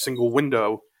have that single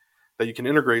window that you can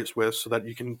integrate with so that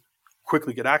you can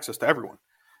quickly get access to everyone?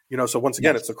 So once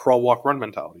again, Yes. it's a crawl, walk, run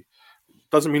mentality.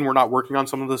 Doesn't mean we're not working on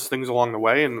some of those things along the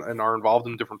way and are involved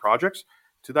in different projects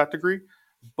to that degree.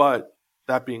 But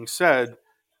that being said,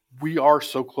 we are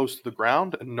so close to the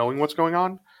ground and knowing what's going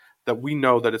on that we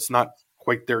know that it's not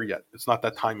quite there yet. It's not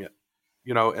that time yet.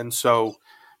 And so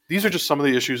these are just some of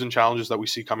the issues and challenges that we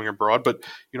see coming abroad. But,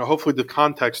 hopefully the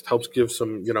context helps give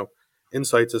some,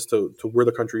 insights as to where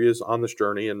the country is on this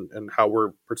journey and how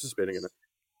we're participating in it.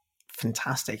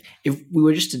 fantastic. If we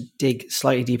were just to dig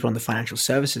slightly deeper on the financial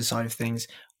services side of things,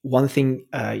 one thing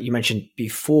you mentioned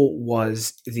before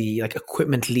was the like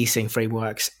equipment leasing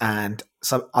frameworks and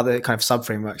some other kind of sub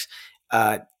frameworks,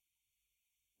 uh,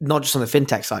 not just on the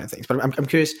fintech side of things. But I'm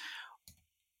curious,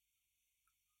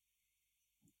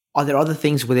 are there other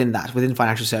things within that, within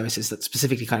financial services, that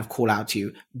specifically kind of call out to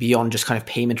you beyond just kind of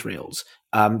payment rails,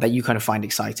 that you kind of find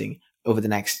exciting over the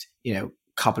next,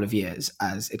 couple of years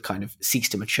as it kind of seeks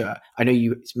to mature? I know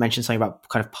you mentioned something about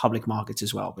kind of public markets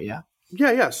as well, but yeah.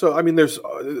 Yeah, yeah. So I mean, there's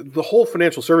the whole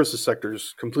financial services sector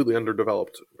is completely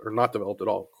underdeveloped or not developed at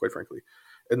all, quite frankly.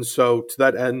 And so to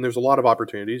that end, there's a lot of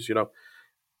opportunities.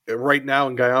 Right now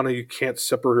in Guyana, you can't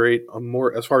separate a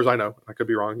more, as far as I know, I could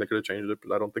be wrong. They could have changed it,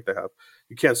 but I don't think they have.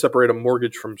 You can't separate a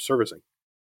mortgage from servicing.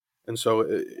 And so,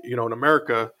 in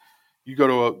America,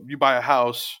 you buy a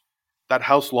house, that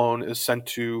house loan is sent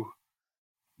to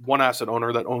one asset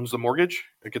owner that owns the mortgage.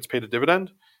 It gets paid a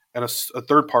dividend, and a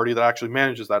third party that actually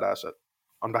manages that asset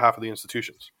on behalf of the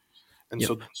institutions. And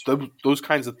Yep. so those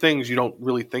kinds of things you don't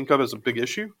really think of as a big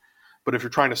issue. But if you're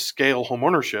trying to scale home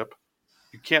ownership,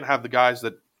 you can't have the guys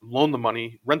that loan the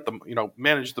money, rent them,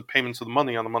 manage the payments of the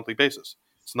money on a monthly basis.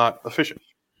 It's not efficient.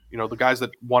 The guys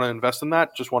that want to invest in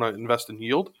that just want to invest in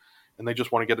yield, and they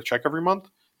just want to get a check every month.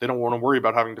 They don't want to worry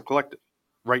about having to collect it.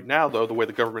 Right now, though, the way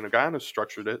the government of Guyana has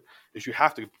structured it is you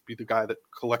have to be the guy that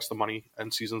collects the money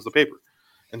and seasons the paper.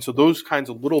 And so those kinds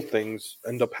of little things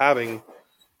end up having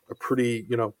a pretty,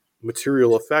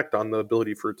 material effect on the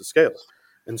ability for it to scale.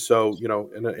 And so,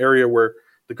 in an area where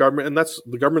the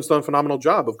government's done a phenomenal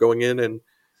job of going in and,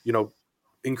 you know,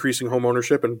 increasing home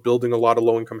ownership and building a lot of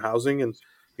low income housing. And,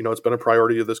 it's been a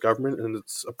priority of this government, and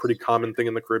it's a pretty common thing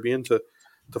in the Caribbean to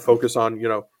focus on,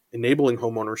 enabling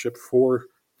home ownership for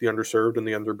the underserved and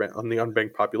on the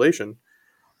unbanked population.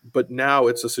 But now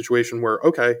it's a situation where,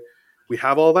 okay, we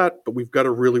have all that, but we've got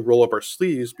to really roll up our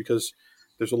sleeves because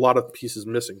there's a lot of pieces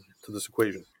missing to this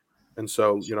equation. And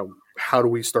so, how do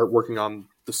we start working on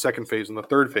the second phase and the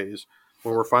third phase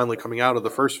when we're finally coming out of the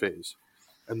first phase?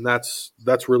 And that's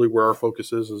really where our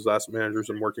focus is as asset managers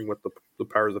and working with the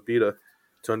powers that be to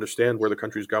understand where the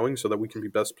country's going so that we can be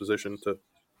best positioned to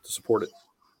support it.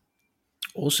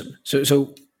 Awesome.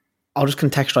 So I'll just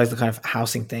contextualize the kind of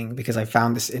housing thing because I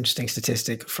found this interesting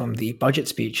statistic from the budget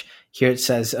speech. Here it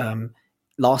says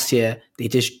last year they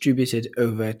distributed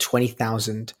over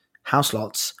 20,000 house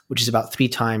lots, which is about 3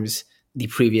 times the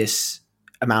previous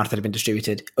amount that had been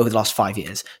distributed over the last 5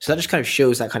 years. So that just kind of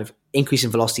shows that kind of increase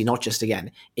in velocity, not just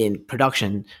again in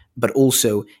production, but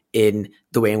also in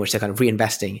the way in which they're kind of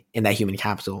reinvesting in their human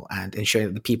capital and ensuring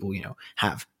that the people,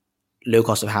 have low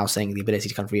cost of housing, the ability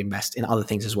to kind of reinvest in other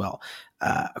things as well,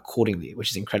 accordingly, which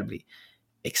is incredibly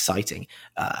exciting.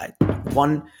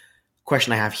 One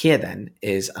question I have here then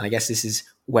is, and I guess this is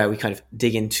where we kind of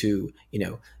dig into,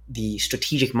 the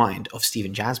strategic mind of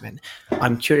Stephen Jasmin.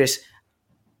 I'm curious,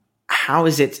 how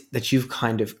is it that you've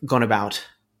kind of gone about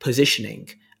positioning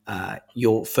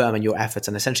your firm and your efforts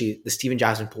and essentially the Stephen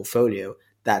Jasmin portfolio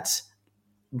that's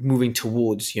moving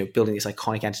towards building this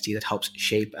iconic entity that helps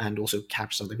shape and also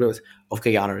capture some of the growth of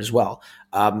Guyana as well?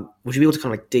 Would you be able to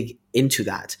kind of dig into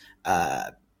that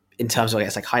in terms of, I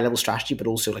guess, high level strategy, but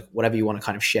also whatever you want to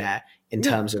kind of share in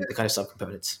terms of the kind of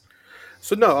subcomponents?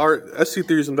 So no, our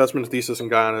SC3's investment thesis in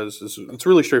Guyana is it's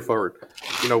really straightforward.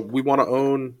 We want to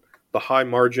own the high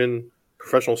margin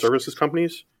professional services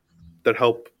companies that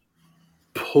help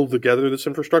pull together this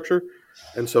infrastructure.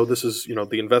 And so this is,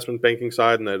 the investment banking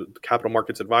side and the capital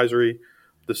markets advisory.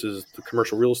 This is the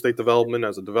commercial real estate development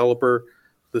as a developer.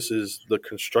 This is the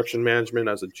construction management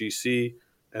as a GC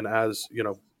and as,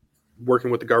 working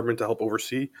with the government to help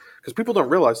oversee. Because people don't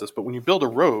realize this, but when you build a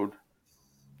road,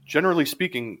 generally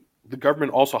speaking, the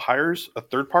government also hires a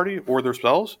third party or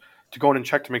themselves to go in and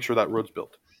check to make sure that road's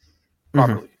built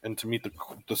properly and to meet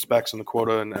the specs and the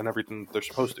quota and everything they're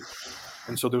supposed to.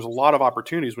 And so there's a lot of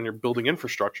opportunities when you're building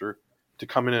infrastructure to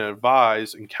come in and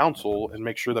advise and counsel and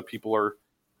make sure that people are,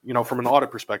 from an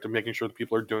audit perspective, making sure that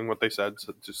people are doing what they said,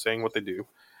 just saying what they do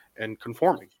and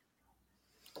conforming.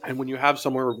 And when you have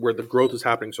somewhere where the growth is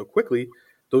happening so quickly,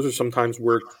 those are sometimes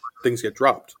where things get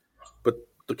dropped. But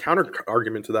the counter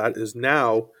argument to that is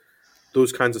now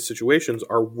those kinds of situations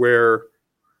are where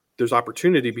there's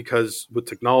opportunity because with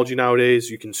technology nowadays,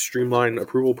 you can streamline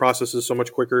approval processes so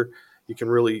much quicker. You can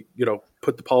really,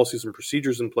 put the policies and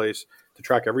procedures in place to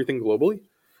track everything globally.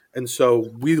 And so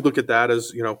we look at that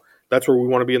as, that's where we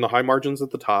want to be in the high margins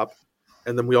at the top.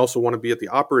 And then we also want to be at the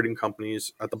operating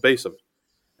companies at the base of it.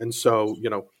 And so,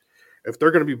 if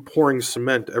they're going to be pouring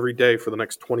cement every day for the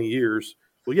next 20 years,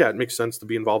 well, yeah, it makes sense to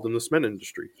be involved in the cement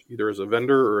industry, either as a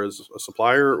vendor or as a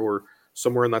supplier or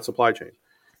somewhere in that supply chain.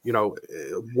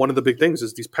 One of the big things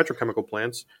is these petrochemical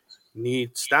plants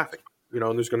need staffing. And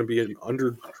there's going to be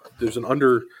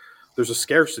there's a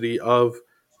scarcity of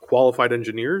qualified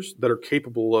engineers that are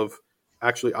capable of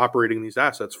actually operating these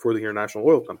assets for the international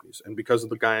oil companies. And because of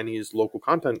the Guyanese local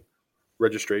content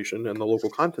registration and the local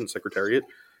content secretariat,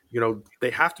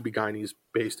 they have to be Guyanese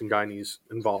based and Guyanese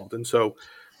involved. And so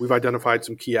we've identified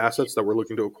some key assets that we're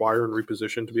looking to acquire and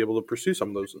reposition to be able to pursue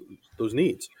some of those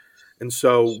needs. And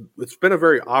so it's been a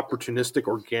very opportunistic,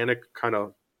 organic kind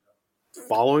of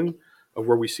following of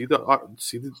where we see the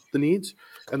needs.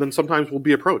 And then sometimes we'll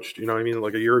be approached.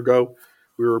 Like a year ago,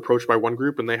 we were approached by one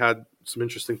group and they had some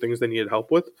interesting things they needed help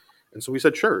with. And so we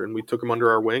said, sure. And we took them under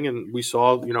our wing and we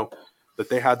saw, that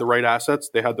they had the right assets,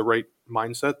 they had the right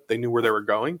mindset, they knew where they were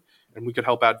going, and we could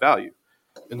help add value.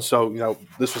 And so,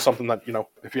 this was something that,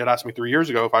 if you had asked me 3 years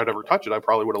ago if I'd ever touch it, I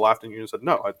probably would have laughed at you and said,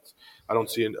 no, I don't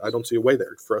see a way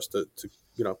there for us to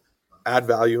add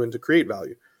value and to create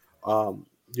value.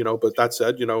 But that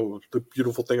said, the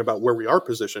beautiful thing about where we are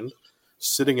positioned,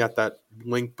 sitting at that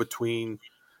link between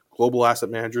global asset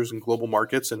managers and global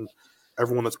markets and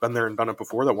everyone that's been there and done it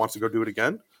before that wants to go do it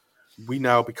again, we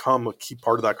now become a key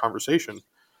part of that conversation.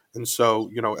 And so,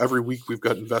 every week we've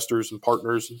got investors and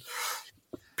partners and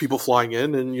people flying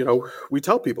in and, we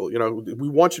tell people, we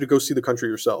want you to go see the country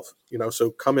yourself,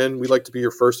 so come in. We like to be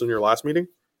your first and your last meeting.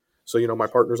 So, my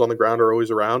partners on the ground are always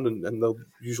around and they'll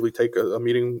usually take a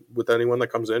meeting with anyone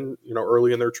that comes in,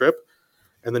 early in their trip.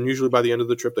 And then usually by the end of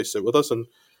the trip, they sit with us and,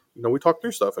 we talk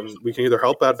through stuff and we can either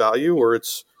help add value or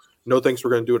it's no, thanks,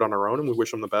 we're going to do it on our own. And we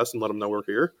wish them the best and let them know we're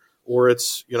here. Or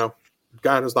it's,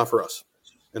 Guyana's not for us.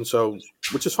 And so,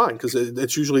 which is fine because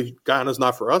it's usually Guyana's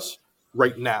not for us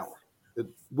right now. It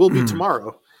will be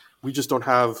tomorrow. We just don't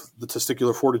have the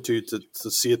testicular fortitude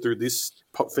to see it through this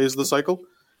phase of the cycle. And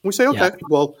we say, okay,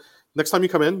 well, next time you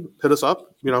come in, hit us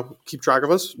up, keep track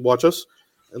of us, watch us,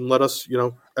 and let us,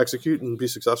 execute and be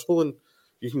successful. And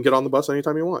you can get on the bus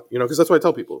anytime you want, because that's what I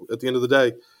tell people. At the end of the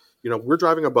day, we're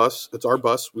driving a bus. It's our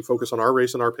bus. We focus on our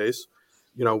race and our pace.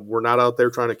 We're not out there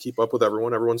trying to keep up with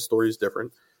everyone. Everyone's story is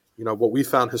different. What we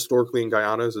found historically in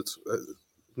Guyana is it's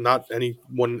not any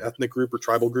one ethnic group or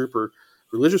tribal group or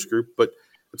religious group, but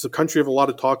it's a country of a lot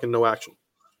of talk and no action.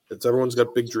 It's everyone's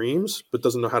got big dreams, but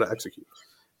doesn't know how to execute.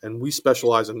 And we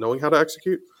specialize in knowing how to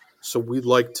execute. So we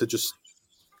like to just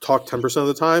talk 10% of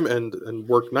the time and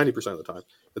work 90% of the time.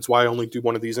 That's why I only do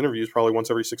one of these interviews probably once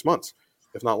every 6 months,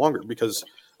 if not longer, because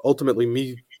ultimately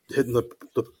me hitting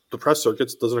the press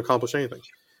circuits doesn't accomplish anything.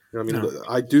 No.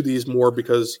 I do these more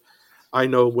because I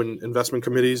know when investment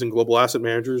committees and global asset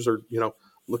managers are,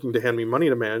 looking to hand me money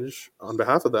to manage on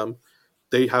behalf of them,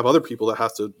 they have other people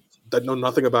that know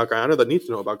nothing about Guyana that need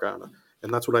to know about Guyana.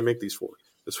 And that's what I make these for,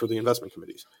 is for the investment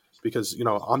committees. Because,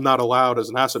 I'm not allowed as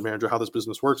an asset manager, how this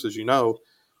business works, as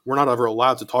we're not ever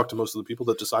allowed to talk to most of the people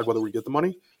that decide whether we get the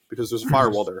money because there's a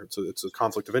firewall there. It's a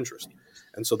conflict of interest.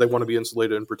 And so they want to be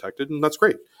insulated and protected, and that's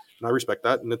great. And I respect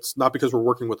that. And it's not because we're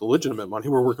working with legitimate money.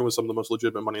 We're working with some of the most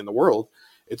legitimate money in the world.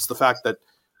 It's the fact that,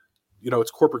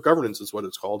 it's corporate governance is what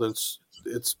it's called. And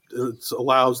it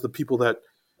allows the people that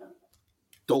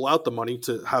dole out the money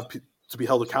to be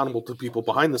held accountable to people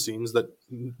behind the scenes that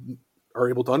are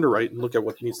able to underwrite and look at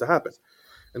what needs to happen.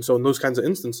 And so in those kinds of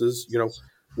instances,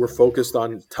 we're focused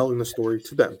on telling the story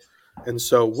to them. And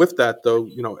so with that, though,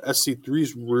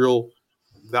 SC3's real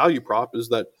value prop is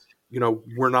that,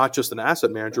 we're not just an asset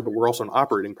manager, but we're also an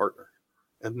operating partner.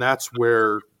 And that's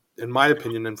where, in my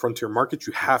opinion, in frontier markets,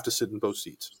 you have to sit in both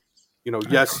seats.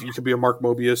 Yes, you can be a Mark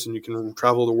Mobius and you can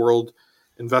travel the world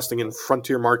investing in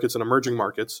frontier markets and emerging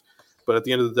markets. But at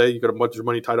the end of the day, you got a bunch of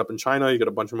money tied up in China, you got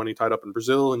a bunch of money tied up in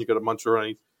Brazil, and you got a bunch of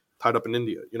money tied up in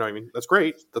India. That's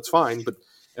great. That's fine. But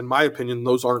in my opinion,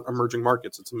 those aren't emerging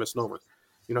markets. It's a misnomer.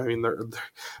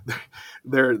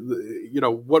 They're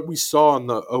what we saw in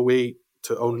the 08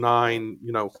 to 09,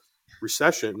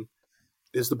 recession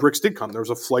is the BRICS did come. There was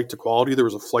a flight to quality. There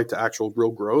was a flight to actual real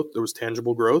growth. There was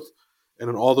tangible growth. And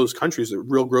in all those countries, the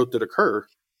real growth did occur,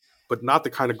 but not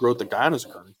the kind of growth that Guyana's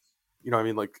occurring.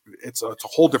 It's a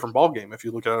whole different ballgame if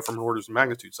you look at it from an orders of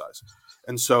magnitude size.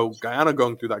 And so Guyana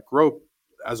going through that growth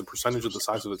as a percentage of the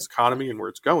size of its economy and where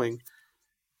it's going,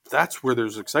 that's where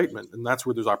there's excitement and that's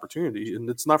where there's opportunity. And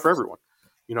it's not for everyone,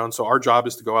 and so our job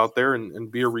is to go out there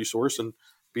and be a resource and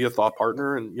be a thought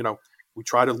partner. And, we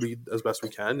try to lead as best we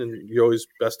can, and you're always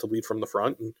best to lead from the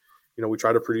front. And, we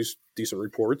try to produce decent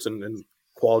reports and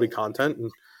quality content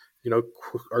and,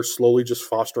 are slowly just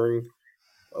fostering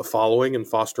a following and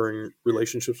fostering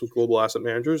relationships with global asset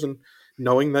managers and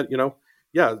knowing that,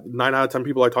 9 out of 10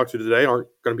 people I talk to today aren't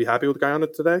going to be happy with Guyana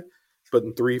today. but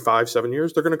in 3, 5, 7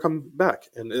 years, they're going to come back.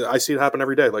 And I see it happen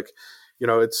every day. Like,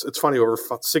 it's funny, over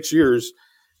 6 years,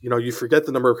 you forget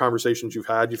the number of conversations you've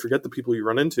had, you forget the people you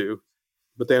run into,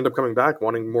 but they end up coming back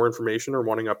wanting more information or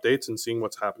wanting updates and seeing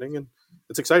what's happening. And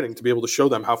it's exciting to be able to show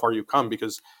them how far you've come,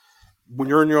 because when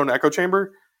you're in your own echo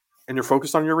chamber and you're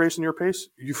focused on your race and your pace,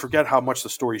 you forget how much the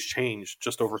story's changed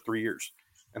just over 3 years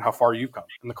and how far you've come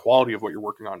and the quality of what you're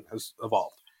working on has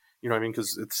evolved. You know what I mean?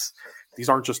 Because these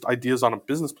aren't just ideas on a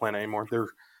business plan anymore. They're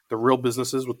real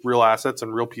businesses with real assets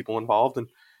and real people involved, and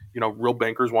real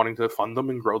bankers wanting to fund them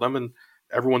and grow them, and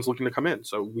everyone's looking to come in.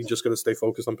 So we just got to stay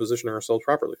focused on positioning ourselves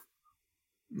properly.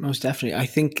 Most definitely. I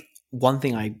think one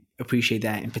thing I appreciate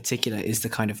there in particular is the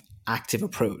kind of active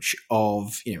approach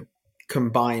of,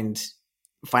 combined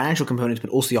financial components, but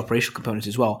also the operational components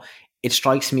as well. It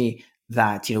strikes me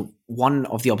that, one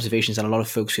of the observations that a lot of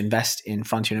folks who invest in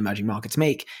frontier and emerging markets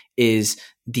make is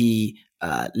the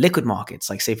liquid markets,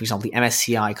 like say, for example, the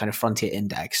MSCI kind of frontier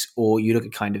index, or you look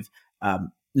at kind of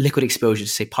liquid exposure to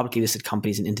say publicly listed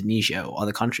companies in Indonesia or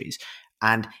other countries.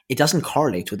 And it doesn't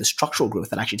correlate with the structural growth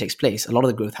that actually takes place. A lot of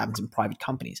the growth happens in private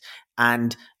companies.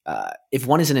 And if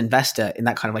one is an investor in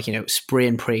that kind of like, spray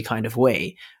and pray kind of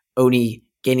way, only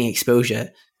gaining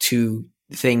exposure to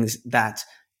things that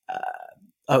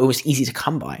are almost easy to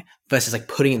come by versus like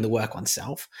putting in the work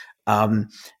oneself,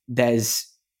 there's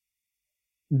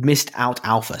missed out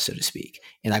alpha, so to speak,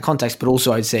 in that context. But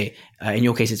also I'd say in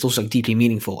your case, it's also deeply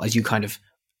meaningful as you kind of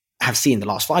have seen the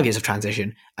last 5 years of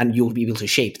transition, and you'll be able to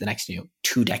shape the next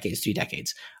 2 decades, 3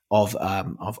 decades of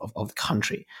the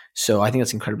country. So I think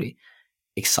that's incredibly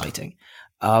exciting.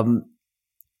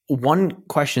 One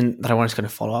question that I wanted to kind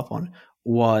of follow up on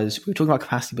was, we were talking about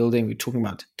capacity building, we were talking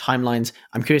about timelines.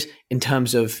 I'm curious, in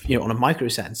terms of, on a micro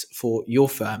sense for your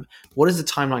firm, what does the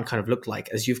timeline kind of look like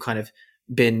as you've kind of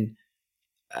been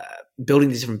building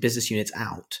these different business units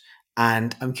out?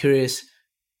 And I'm curious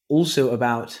also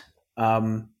about,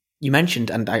 you mentioned,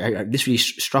 and this really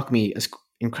struck me as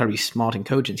incredibly smart and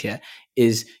cogent here,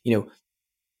 is,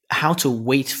 how to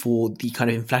wait for the kind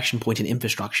of inflection point in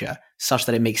infrastructure such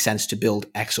that it makes sense to build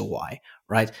X or Y,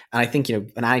 right? And I think, an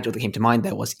anecdote that came to mind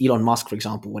there was Elon Musk, for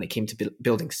example, when it came to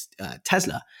building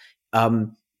Tesla,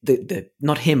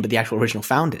 not him, but the actual original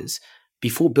founders,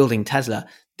 before building Tesla,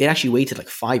 they actually waited like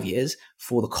 5 years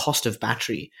for the cost of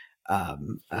battery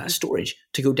storage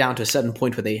to go down to a certain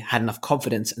point where they had enough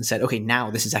confidence and said, okay,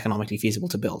 now this is economically feasible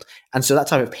to build. And so that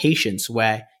type of patience,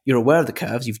 where you're aware of the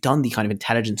curves, you've done the kind of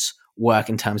intelligence work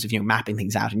in terms of mapping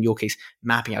things out, in your case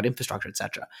mapping out infrastructure,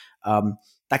 etc.,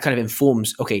 that kind of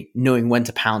informs, okay, knowing when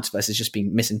to pounce versus just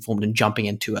being misinformed and jumping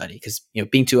in too early, because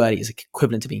being too early is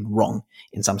equivalent to being wrong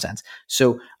in some sense.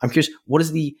 So I'm curious, what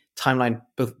does the timeline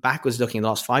both backwards looking in the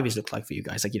last 5 years look like for you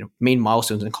guys, like main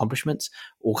milestones and accomplishments,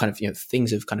 or kind of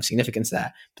things of kind of significance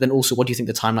there, but then also what do you think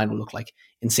the timeline will look like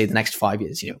in say the next 5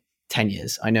 years, 10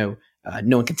 years? I know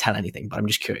no one can tell anything, but I'm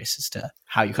just curious as to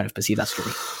how you kind of perceive that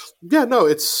story. Yeah, no,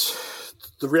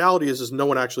 the reality is no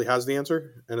one actually has the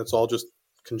answer, and it's all just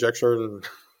conjecture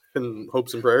and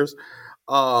hopes and prayers.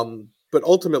 But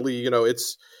ultimately,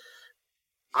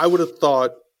 I would have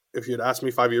thought, if you'd asked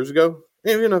me 5 years ago,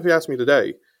 even if you asked me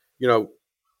today,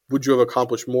 would you have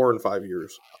accomplished more in 5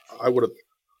 years? I would have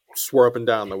swore up and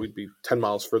down that we'd be 10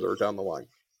 miles further down the line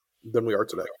than we are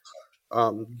today.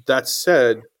 That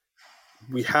said,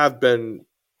 we have been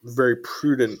very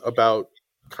prudent about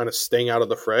kind of staying out of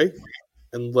the fray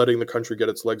and letting the country get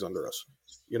its legs under us,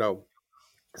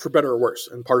 for better or worse.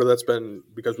 And part of that's been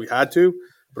because we had to,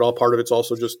 but all part of it's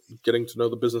also just getting to know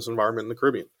the business environment in the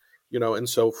Caribbean, and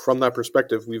so from that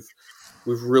perspective, we've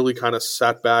really kind of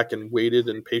sat back and waited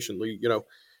and patiently, to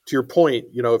your point,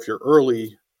 if you're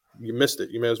early, you missed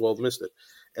it. You may as well have missed it.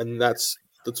 And that's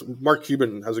Mark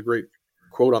Cuban has a great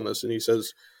quote on this. And he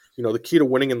says, the key to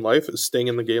winning in life is staying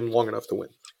in the game long enough to win.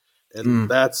 And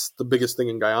that's the biggest thing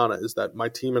in Guyana, is that my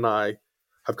team and I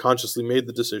have consciously made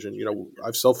the decision.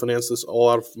 I've self-financed this all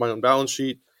out of my own balance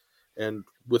sheet and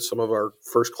with some of our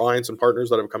first clients and partners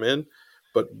that have come in,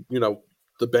 but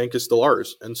the bank is still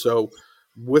ours. And so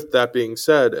with that being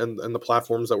said, and the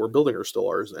platforms that we're building are still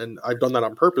ours. And I've done that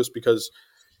on purpose because,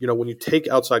 when you take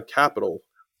outside capital,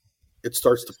 it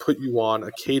starts to put you on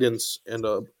a cadence and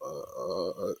a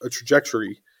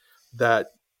trajectory that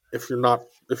if you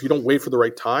don't wait for the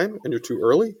right time and you're too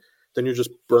early, then you're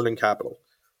just burning capital.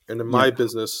 And in my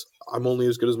business, I'm only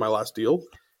as good as my last deal,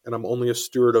 and I'm only a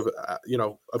steward of,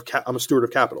 I'm a steward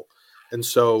of capital. And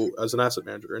so as an asset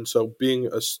manager, and so being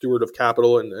a steward of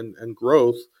capital and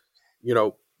growth,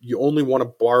 you only want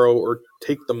to borrow or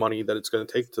take the money that it's going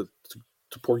to take to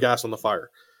pour gas on the fire.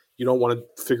 You don't want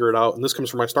to figure it out. And this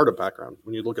comes from my startup background.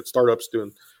 When you look at startups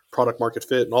doing product market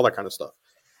fit and all that kind of stuff,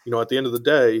 at the end of the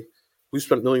day, we've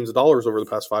spent millions of dollars over the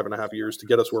past 5.5 years to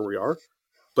get us where we are.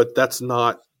 But that's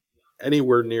not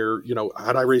anywhere near,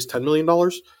 had I raised $10 million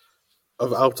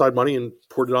of outside money and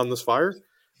poured it on this fire,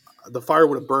 the fire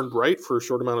would have burned bright for a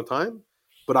short amount of time.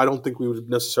 But I don't think we would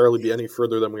necessarily be any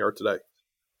further than we are today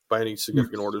by any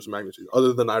significant orders of magnitude,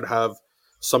 other than I'd have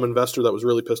some investor that was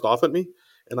really pissed off at me,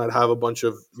 and I'd have a bunch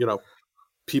of,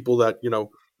 people that,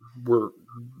 were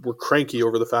cranky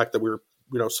over the fact that we were,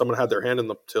 someone had their hand in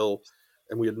the till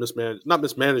and we had not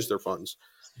mismanaged their funds,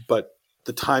 but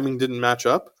the timing didn't match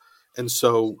up. And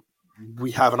so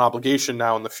we have an obligation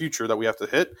now in the future that we have to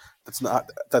hit. That's not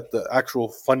that the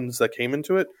actual funds that came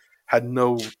into it had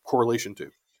no correlation to.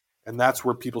 And that's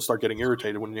where people start getting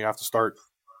irritated, when you have to start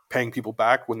paying people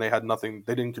back when they had nothing,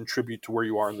 they didn't contribute to where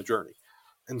you are in the journey.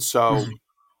 And so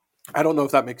I don't know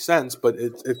if that makes sense, but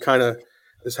it kind of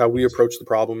is how we approach the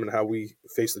problem and how we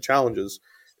face the challenges,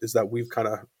 is that we've kind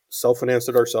of self-financed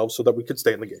it ourselves so that we could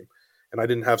stay in the game. And I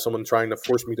didn't have someone trying to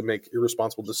force me to make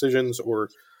irresponsible decisions or,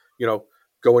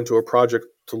 go into a project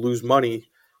to lose money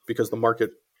because the market,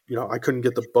 I couldn't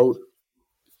get the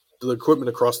equipment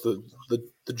across the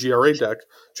GRA deck.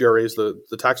 GRA is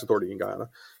the tax authority in Guyana.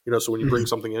 So when you bring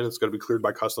something in, it's got to be cleared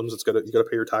by customs. You got to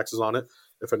pay your taxes on it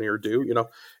if any are due.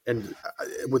 And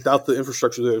without the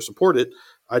infrastructure there to support it,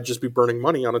 I'd just be burning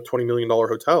money on a $20 million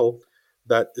hotel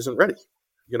that isn't ready.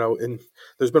 And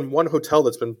there's been one hotel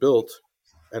that's been built,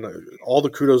 and all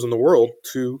the kudos in the world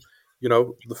to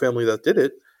the family that did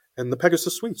it, and the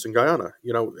Pegasus Suites in Guyana.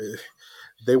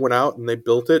 They went out and they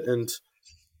built it, and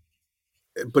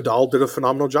Badal did a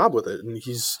phenomenal job with it, and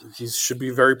he should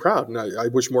be very proud. And I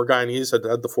wish more Guyanese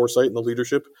had the foresight and the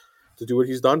leadership to do what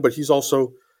he's done. But he's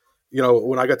also,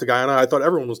 when I got to Guyana, I thought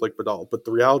everyone was like Badal. But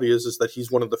the reality is that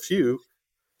he's one of the few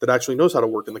that actually knows how to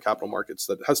work in the capital markets,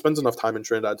 that spends enough time in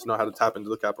Trinidad to know how to tap into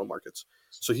the capital markets.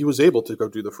 So he was able to go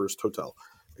do the first hotel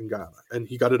in Guyana, and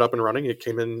he got it up and running. It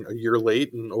came in a year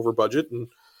late and over budget, and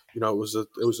it was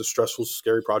a stressful,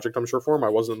 scary project, I'm sure, for him. I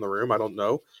wasn't in the room. I don't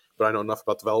know, but I know enough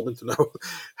about development to know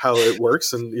how it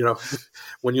works. And,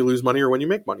 when you lose money or when you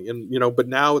make money. And, but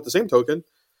now at the same token,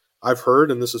 I've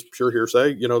heard, and this is pure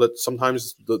hearsay, that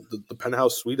sometimes the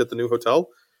penthouse suite at the new hotel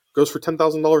goes for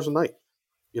 $10,000 a night.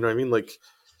 You know what I mean? Like,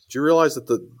 do you realize that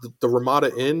the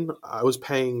Ramada Inn, I was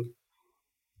paying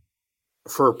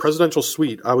for a presidential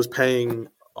suite, I was paying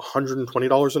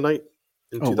 $120 a night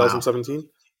in 2017. Wow.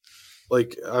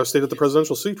 Like, I stayed at the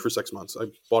presidential suite for 6 months. I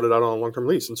bought it out on a long-term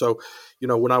lease. And so,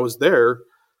 when I was there,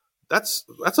 that's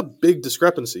a big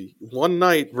discrepancy. One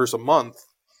night versus a month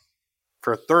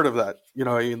for a third of that.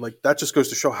 Like, that just goes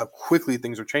to show how quickly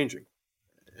things are changing.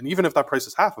 And even if that price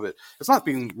is half of it, it's not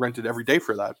being rented every day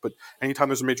for that. But anytime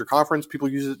there's a major conference, people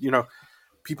use it,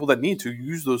 people that need to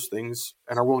use those things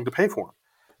and are willing to pay for them.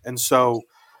 And so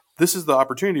this is the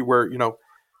opportunity where,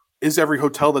 is every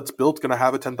hotel that's built going to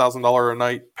have a $10,000 a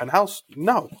night penthouse?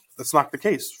 No, that's not the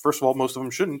case. First of all, most of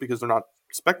them shouldn't, because they're not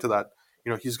spec to that.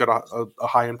 He's got a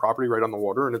high-end property right on the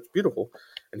water, and it's beautiful.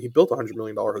 And he built a $100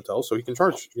 million hotel, so he can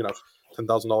charge,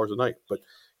 $10,000 a night. But,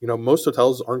 most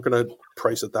hotels aren't going to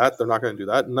price at that. They're not going to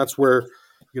do that. And that's where,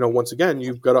 once again,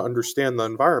 you've got to understand the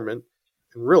environment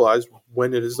and realize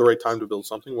when it is the right time to build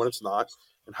something, when it's not,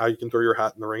 and how you can throw your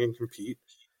hat in the ring and compete.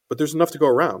 But there's enough to go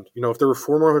around. If there were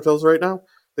 4 more hotels right now,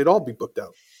 they'd all be booked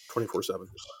out 24/7,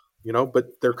 but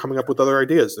they're coming up with other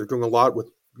ideas. They're doing a lot with,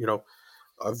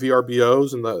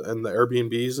 VRBOs and the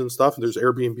Airbnbs and stuff. And there's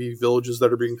Airbnb villages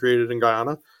that are being created in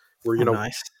Guyana where,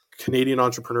 nice. Canadian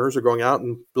entrepreneurs are going out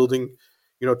and building,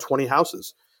 20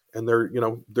 houses, and they're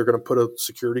going to put a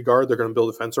security guard. They're going to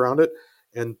build a fence around it.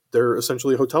 And they're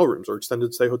essentially hotel rooms or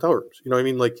extended stay hotel rooms.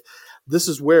 Like, this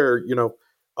is where,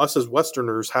 us as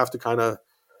Westerners have to kind of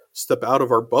step out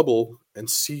of our bubble and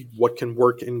see what can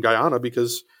work in Guyana,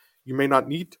 because you may not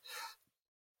need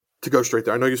to go straight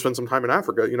there. I know you spent some time in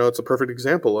Africa. It's a perfect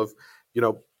example of,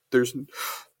 there's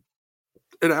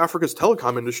in Africa's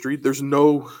telecom industry, there's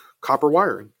no copper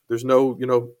wiring. There's no,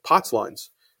 POTS lines.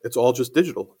 It's all just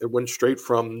digital. It went straight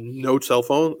from no cell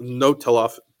phone, no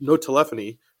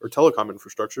telephony or telecom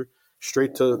infrastructure,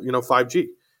 straight to, 5G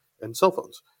and cell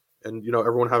phones, and,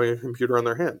 everyone having a computer on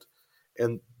their hand.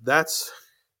 And that's,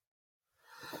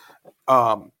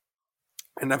 and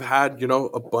I've had,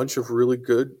 a bunch of really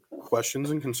good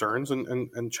questions and concerns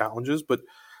and challenges, but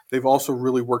they've also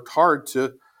really worked hard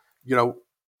to,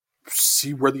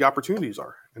 see where the opportunities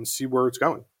are and see where it's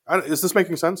going. Is this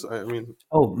making sense? I mean,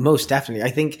 most definitely.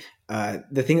 I think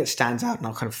the thing that stands out, and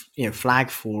I'll kind of flag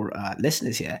for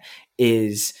listeners here,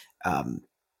 is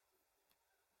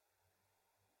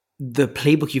the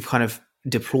playbook you've kind of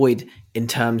deployed in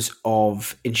terms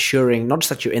of ensuring not just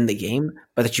that you're in the game,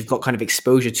 but that you've got kind of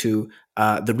exposure to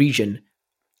the region,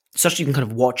 such that you can kind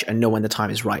of watch and know when the time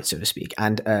is right, so to speak.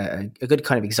 And a good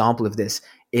kind of example of this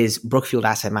is Brookfield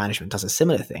Asset Management does a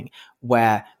similar thing,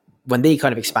 where when they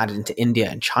kind of expanded into India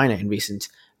and China in recent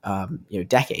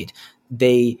decade,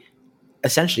 they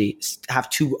essentially have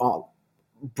two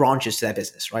branches to their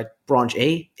business, right? Branch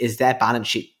A is their balance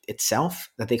sheet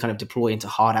itself that they kind of deploy into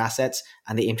hard assets,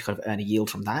 and they aim to kind of earn a yield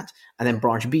from that. And then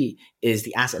branch B is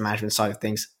the asset management side of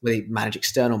things, where they manage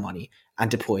external money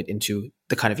and deploy it into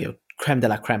the kind of creme de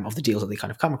la creme of the deals that they kind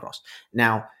of come across.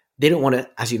 Now, they don't want to,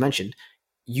 as you mentioned,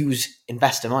 use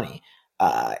investor money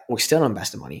or external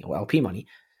investor money or LP money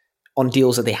on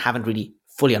deals that they haven't really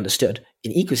fully understood,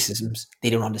 in ecosystems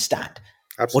they don't understand.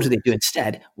 What do Absolutely. they do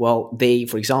instead? Well, they,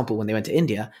 for example, when they went to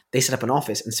India, they set up an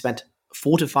office and spent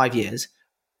 4 to 5 years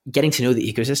getting to know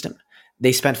the ecosystem.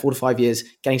 They spent 4 to 5 years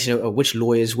getting to know which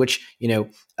lawyers, which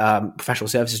professional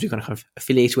services do you kind of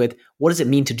affiliate with. What does it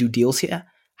mean to do deals here?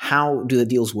 How do the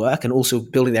deals work? And also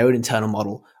building their own internal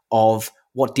model of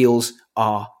what deals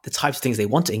are the types of things they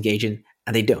want to engage in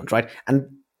and they don't, right? And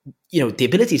the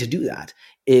ability to do that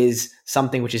is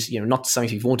something which is not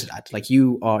something you've wanted at. Like,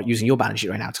 you are using your balance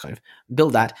sheet right now to kind of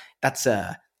build that. That's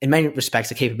in many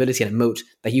respects a capability and a moat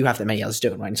that you have that many others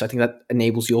don't, right? And so I think that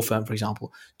enables your firm, for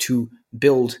example, to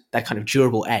build that kind of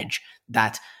durable edge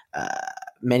that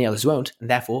many others won't, and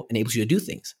therefore enables you to do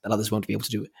things that others won't be able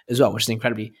to do as well, which is an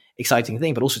incredibly exciting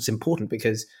thing. But also it's important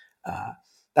because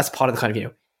that's part of the kind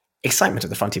of excitement of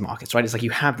the frontier markets, right? It's like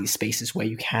you have these spaces where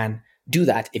you can do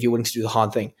that if you're willing to do the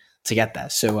hard thing to get there.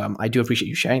 So I do appreciate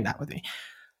you sharing that with me.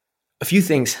 A few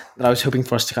things that I was hoping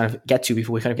for us to kind of get to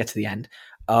before we kind of get to the end.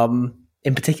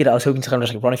 In particular, I was hoping to kind of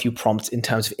just like run a few prompts in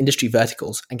terms of industry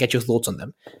verticals and get your thoughts on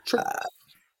them. Sure.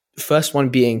 First one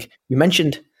being, you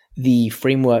mentioned the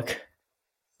framework,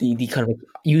 the kind of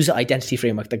user identity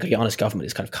framework that Guyana's government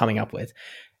is kind of coming up with.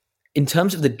 In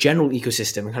terms of the general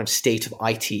ecosystem and kind of state of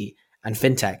IT and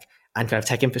fintech and kind of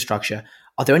tech infrastructure,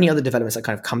 are there any other developments that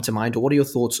kind of come to mind, or what are your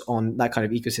thoughts on that kind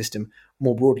of ecosystem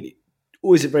more broadly?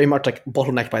 Or is it very much like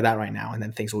bottlenecked by that right now and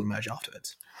then things will emerge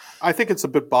afterwards? I think it's a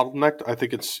bit bottlenecked. I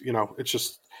think it's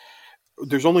just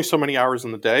there's only so many hours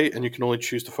in the day, and you can only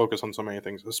choose to focus on so many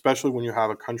things, especially when you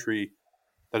have a country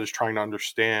that is trying to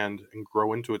understand and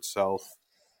grow into itself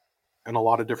in a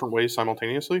lot of different ways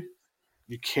simultaneously.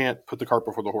 You can't put the cart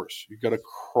before the horse. You got to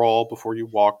crawl before you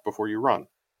walk, before you run.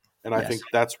 And I Yes. think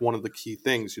that's one of the key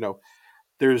things.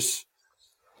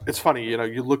 It's funny,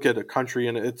 you look at a country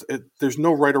and there's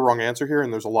no right or wrong answer here,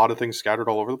 and there's a lot of things scattered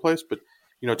all over the place. But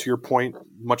to your point,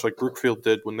 much like Brookfield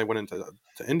did when they went to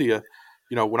India,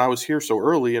 when I was here so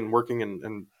early and working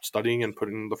and studying and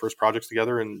putting the first projects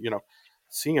together and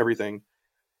seeing everything,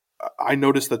 I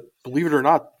noticed that, believe it or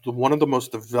not, one of the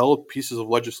most developed pieces of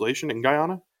legislation in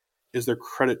Guyana is their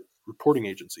credit reporting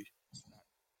agency.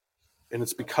 And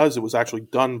it's because it was actually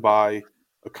done by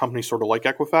a company sort of like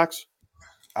Equifax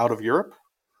out of Europe.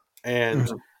 And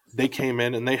they came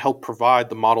in and they helped provide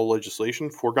the model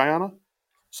legislation for Guyana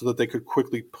so that they could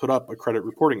quickly put up a credit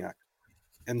reporting act.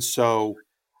 And so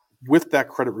with that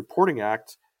credit reporting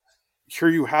act, here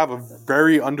you have a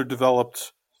very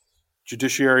underdeveloped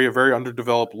judiciary, a very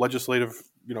underdeveloped legislative,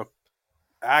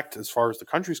 act as far as the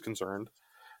country's concerned.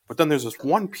 But then there's this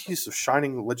one piece of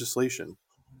shining legislation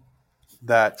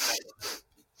that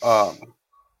all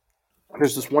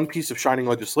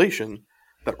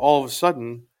of a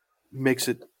sudden makes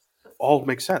it all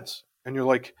make sense. And you're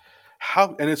like,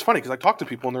 how? And it's funny because I talk to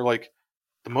people and they're like,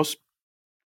 the most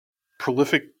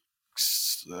prolific,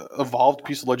 evolved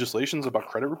piece of legislation is about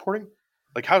credit reporting.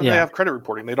 Like, how do they have credit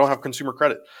reporting? They don't have consumer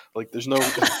credit. Like, there's no,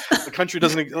 the country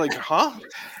doesn't, like, huh?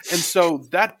 And so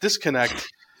that disconnect,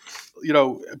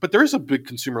 but there is a big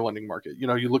consumer lending market. You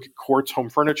look at Quartz home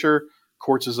furniture.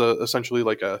 Quartz is essentially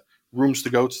like a rooms to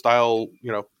go style,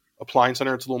 appliance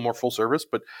center. It's a little more full service,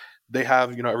 but they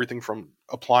have, everything from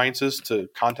appliances to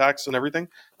contacts and everything.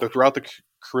 They're throughout the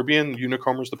Caribbean.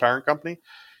 Unicommer's the parent company.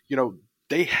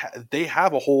 They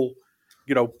have a whole,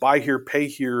 buy here, pay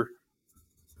here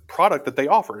product that they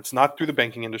offer. It's not through the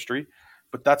banking industry,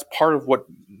 but that's part of what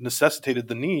necessitated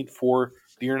the need for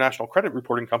the International Credit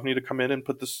Reporting Company to come in and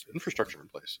put this infrastructure in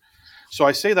place. So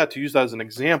I say that to use that as an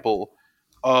example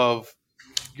of,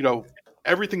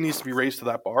 everything needs to be raised to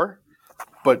that bar,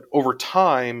 but over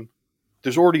time,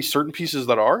 there's already certain pieces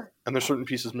that are, and there's certain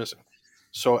pieces missing.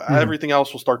 So everything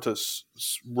else will start to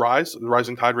rise. The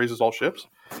rising tide raises all ships.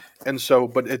 And so,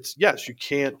 but it's, yes, you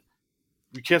can't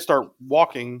start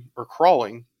walking or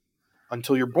crawling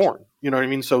until you're born. You know what I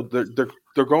mean? So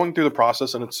they're going through the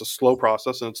process, and it's a slow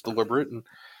process, and it's deliberate,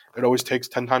 It always takes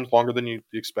 10 times longer than you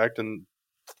expect and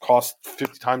costs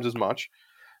 50 times as much.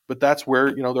 But that's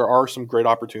where, there are some great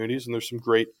opportunities and there's some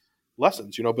great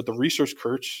lessons, but the resource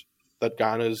curse that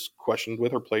Ghana is questioned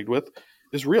with or plagued with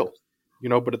is real,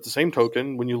 but at the same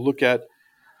token, when you look at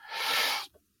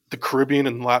the Caribbean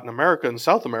and Latin America and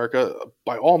South America,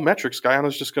 by all metrics,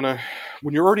 Guyana's just going to,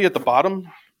 when you're already at the bottom,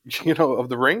 of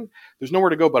the ring, there's nowhere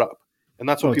to go but up. And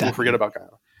that's what people forget about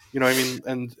Guyana.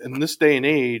 And in this day and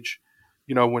age,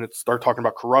 when it start talking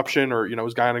about corruption or,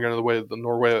 is Guyana going the way of the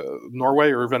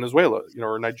Norway or Venezuela,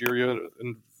 or Nigeria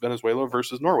and Venezuela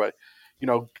versus Norway,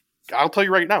 I'll tell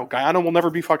you right now, Guyana will never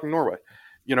be fucking Norway.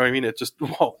 It just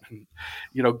won't.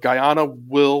 Guyana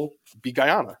will be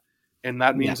Guyana. And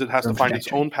that means it has to find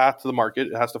its own path to the market.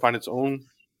 It has to find its own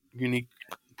unique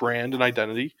brand and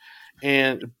identity.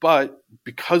 But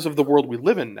because of the world we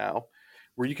live in now,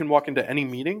 where you can walk into any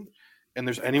meeting and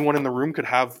there's anyone in the room could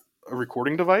have a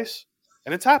recording device,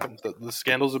 and it's happened. The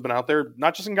scandals have been out there,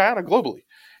 not just in Guyana, globally.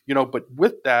 But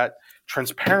with that,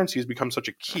 transparency has become such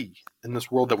a key in this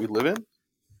world that we live in.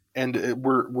 And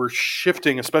we're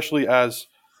shifting, especially as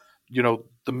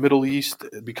the Middle East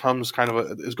becomes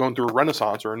is going through a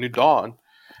renaissance or a new dawn,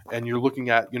 and you're looking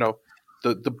at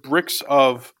the bricks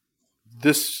of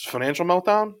this financial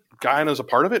meltdown. Guyana is a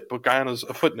part of it, but Guyana is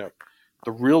a footnote.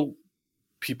 The real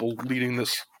people leading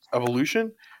this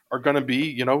evolution are going to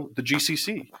be the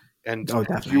GCC and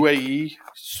UAE,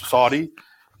 Saudi,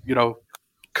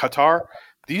 Qatar.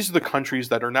 These are the countries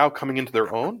that are now coming into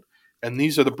their own, and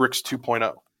these are the BRICS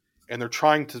 2.0, and they're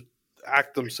trying to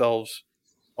act themselves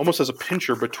almost as a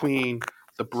pincher between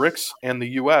the BRICS and the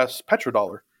US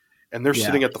petrodollar. And they're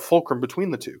sitting at the fulcrum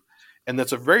between the two. And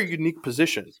that's a very unique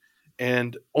position.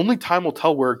 And only time will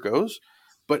tell where it goes.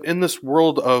 But in this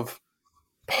world of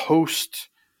post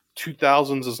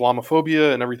 2000s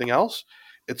Islamophobia and everything else,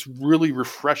 it's really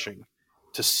refreshing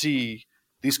to see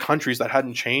these countries that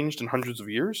hadn't changed in hundreds of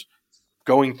years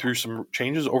going through some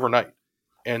changes overnight.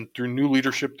 And through new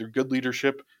leadership, through good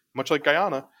leadership, much like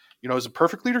Guyana, is it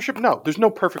perfect leadership? No, there's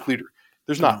no perfect leader.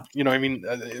 There's not.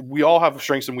 We all have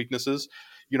strengths and weaknesses.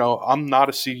 I'm not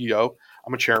a CEO.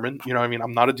 I'm a chairman.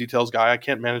 I'm not a details guy. I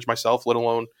can't manage myself, let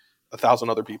alone 1,000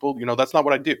 other people. That's not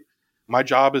what I do. My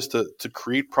job is to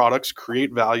create products,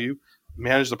 create value,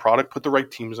 manage the product, put the right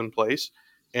teams in place,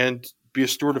 and be a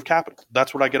steward of capital.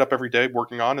 That's what I get up every day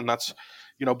working on. And that's,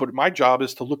 but my job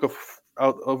is to look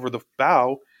out over the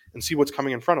bow and see what's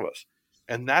coming in front of us.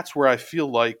 And that's where I feel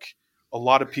like a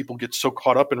lot of people get so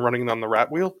caught up in running on the rat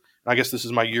wheel. And I guess this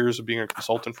is my years of being a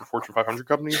consultant for Fortune 500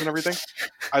 companies and everything.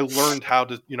 I learned how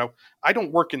to, I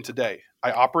don't work in today.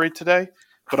 I operate today,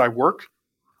 but I work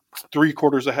 3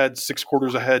 quarters ahead, 6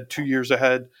 quarters ahead, 2 years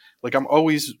ahead. Like I'm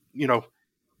always,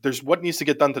 there's what needs to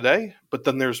get done today, but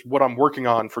then there's what I'm working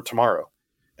on for tomorrow.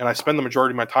 And I spend the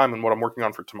majority of my time in what I'm working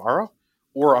on for tomorrow,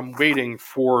 or I'm waiting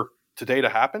for today to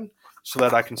happen so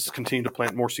that I can continue to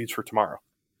plant more seeds for tomorrow.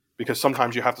 Because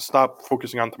sometimes you have to stop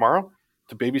focusing on tomorrow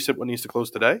to babysit what needs to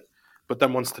close today. But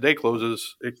then once today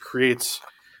closes, it's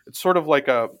sort of like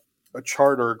a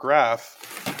chart or a graph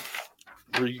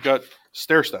where you got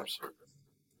stair steps,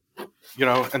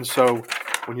 and so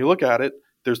when you look at it,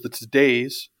 there's the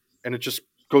todays, and it just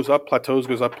goes up, plateaus,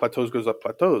 goes up, plateaus, goes up,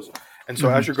 plateaus. And so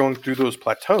as you're going through those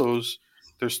plateaus,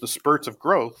 there's the spurts of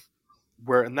growth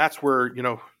and that's where,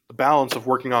 the balance of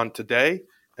working on today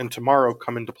and tomorrow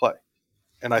come into play.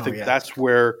 And I think that's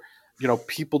where,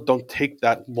 people don't take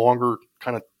that longer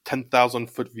kind of 10,000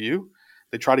 foot view.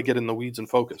 They try to get in the weeds and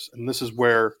focus. And this is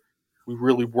where we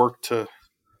really work to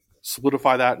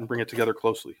solidify that and bring it together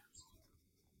closely.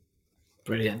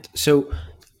 Brilliant. So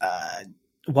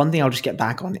one thing I'll just get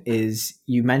back on is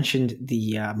you mentioned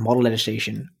the model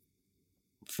legislation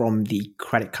from the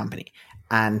credit company.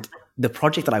 And the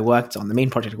project that I worked on, the main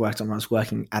project I worked on when I was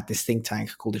working at this think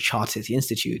tank called the Charter City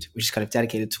Institute, which is kind of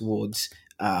dedicated towards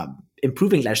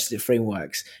improving legislative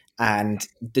frameworks and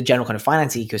the general kind of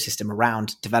finance ecosystem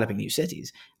around developing new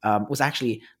cities, was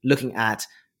actually looking at,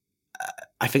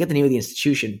 I forget the name of the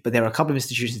institution, but there are a couple of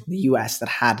institutions in the US that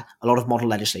had a lot of model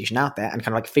legislation out there and kind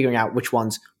of like figuring out which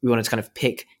ones we wanted to kind of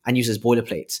pick and use as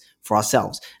boilerplates for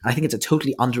ourselves. And I think it's a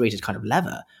totally underrated kind of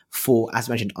lever for, as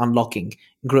mentioned, unlocking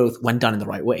growth when done in the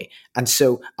right way. And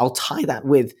so I'll tie that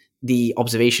with the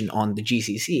observation on the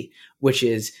GCC, which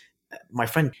is my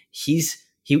friend, he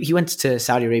went to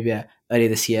Saudi Arabia earlier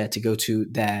this year to go to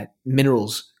their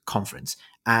minerals conference.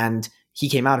 And he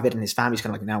came out of it and his family's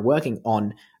kind of like now working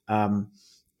on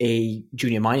a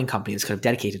junior mining company that's kind of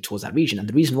dedicated towards that region. And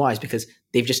the reason why is because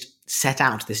they've just set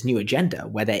out this new agenda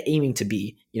where they're aiming to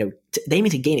be, they're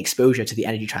aiming to gain exposure to the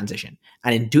energy transition.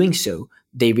 And in doing so,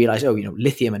 they realize,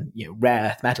 lithium and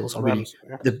rare earth metals are really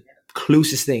the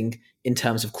closest thing in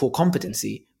terms of core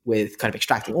competency with kind of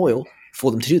extracting oil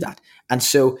for them to do that. And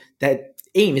so their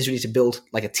aim is really to build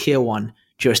like a tier one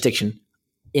jurisdiction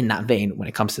in that vein when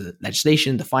it comes to the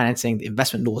legislation, the financing, the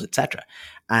investment laws, etc.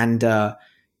 And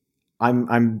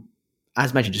I'm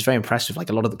as mentioned, just very impressed with like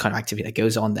a lot of the kind of activity that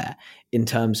goes on there in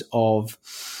terms of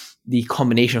the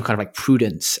combination of kind of like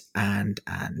prudence and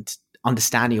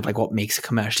understanding of like what makes a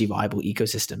commercially viable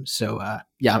ecosystem. So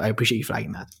yeah, I appreciate you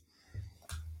flagging that.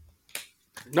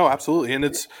 No, absolutely. And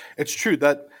it's true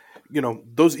that,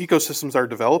 those ecosystems are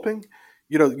developing.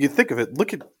 You think of it,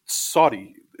 look at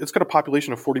Saudi. It's got a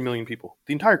population of 40 million people.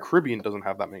 The entire Caribbean doesn't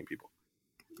have that many people.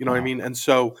 You know what I mean? And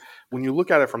so when you look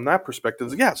at it from that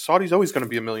perspective, yeah, Saudi's always going to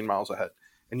be a million miles ahead.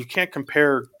 And you can't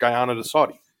compare Guyana to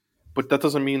Saudi. But that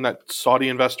doesn't mean that Saudi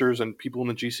investors and people in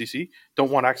the GCC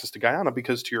don't want access to Guyana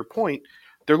because, to your point,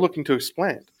 they're looking to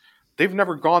expand. They've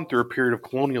never gone through a period of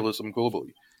colonialism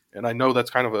globally. And I know that's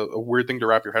kind of a weird thing to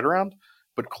wrap your head around,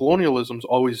 but colonialism's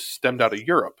always stemmed out of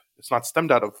Europe. It's not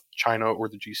stemmed out of China or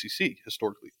the GCC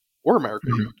historically, or America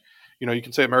even. You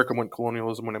can say America went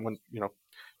colonialism when it went,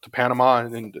 to Panama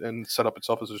and set up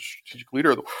itself as a strategic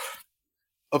leader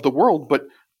of the world. But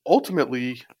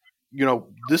ultimately,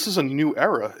 this is a new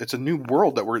era. It's a new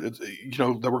world that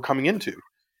we're coming into,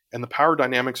 and the power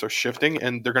dynamics are shifting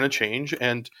and they're going to change.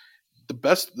 And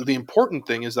the important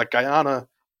thing is that Guyana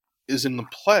is in the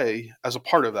play as a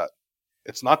part of that.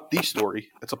 It's not the story.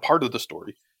 It's a part of the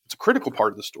story. It's a critical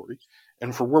part of the story.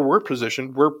 And for where we're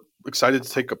positioned, we're excited to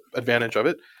take advantage of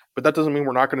it. But that doesn't mean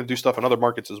we're not going to do stuff in other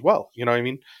markets as well. You know what I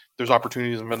mean? There's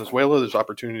opportunities in Venezuela. There's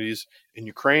opportunities in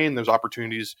Ukraine. There's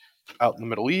opportunities out in the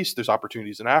Middle East. There's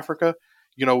opportunities in Africa.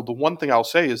 The one thing I'll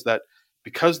say is that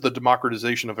because the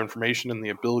democratization of information and the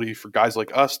ability for guys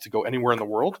like us to go anywhere in the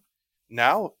world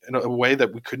now in a way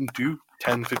that we couldn't do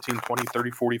 10, 15, 20,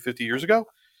 30, 40, 50 years ago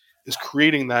is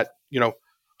creating that,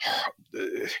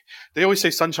 they always say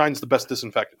sunshine's the best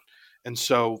disinfectant. And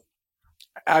so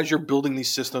as you're building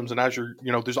these systems and as you're,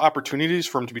 there's opportunities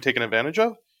for them to be taken advantage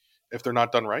of if they're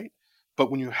not done right.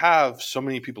 But when you have so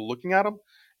many people looking at them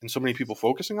and so many people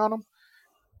focusing on them,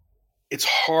 it's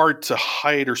hard to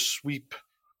hide or sweep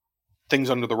things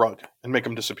under the rug and make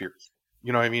them disappear.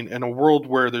 You know what I mean? In a world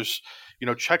where there's,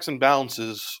 checks and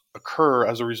balances occur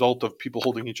as a result of people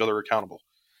holding each other accountable.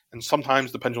 And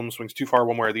sometimes the pendulum swings too far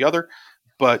one way or the other.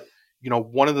 But,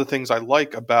 one of the things I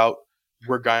like about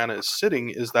where Guyana is sitting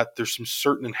is that there's some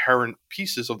certain inherent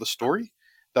pieces of the story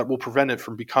that will prevent it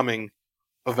from becoming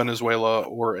a Venezuela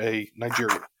or a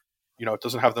Nigeria. It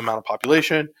doesn't have the amount of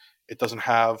population. It doesn't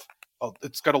have,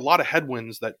 it's got a lot of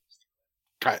headwinds that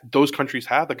those countries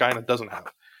have that Guyana doesn't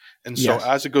have. And so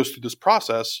as it goes through this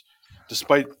process,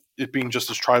 despite it being just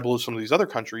as tribal as some of these other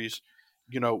countries,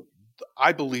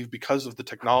 I believe because of the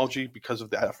technology, because of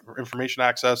the information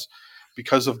access,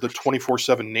 because of the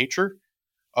 24/7 nature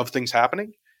of things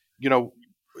happening,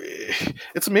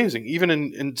 it's amazing. Even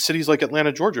in cities like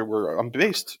Atlanta, Georgia, where I'm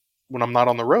based when I'm not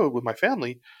on the road with my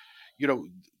family,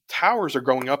 towers are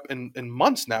going up in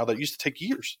months now that used to take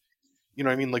years. You know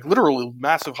what I mean? Like literally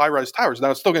massive high-rise towers.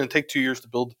 Now it's still going to take 2 years to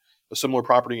build a similar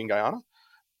property in Guyana.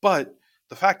 But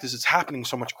the fact is it's happening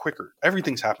so much quicker.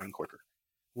 Everything's happening quicker.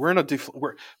 We're in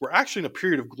we're actually in a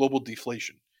period of global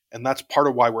deflation. And that's part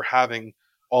of why we're having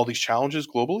all these challenges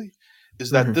globally is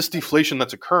that this deflation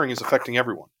that's occurring is affecting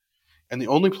everyone. And the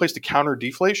only place to counter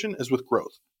deflation is with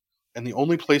growth. And the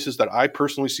only places that I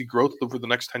personally see growth over the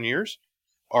next 10 years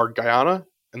are Guyana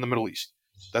and the Middle East.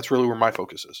 That's really where my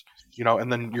focus is.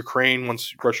 And then Ukraine,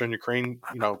 once Russia and Ukraine,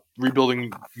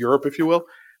 rebuilding Europe, if you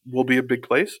will be a big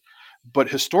place. But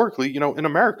historically, in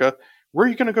America, where are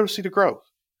you going to go to see the growth?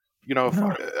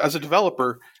 As a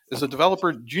developer,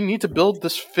 do you need to build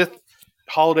this 5th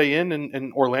Holiday Inn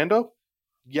in Orlando?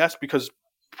 Yes, because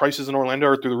prices in Orlando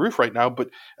are through the roof right now. But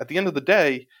at the end of the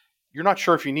day, you're not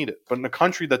sure if you need it. But in a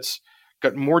country that's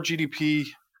got more GDP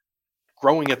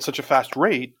growing at such a fast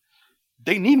rate,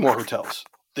 they need more hotels.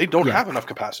 They don't have enough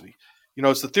capacity.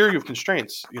 It's the theory of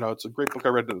constraints. It's a great book I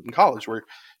read in college where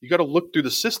you got to look through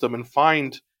the system and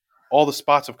find all the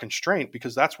spots of constraint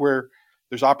because that's where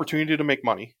there's opportunity to make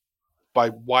money by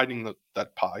widening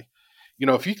that pie.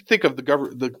 If you think of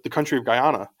the country of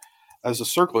Guyana as a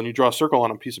circle and you draw a circle on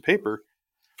a piece of paper,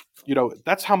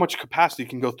 that's how much capacity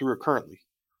can go through it currently.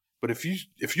 But if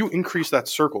you increase that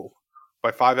circle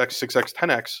by 5x, 6x,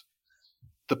 10x,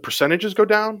 the percentages go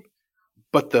down,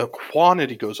 but the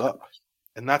quantity goes up.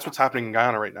 And that's what's happening in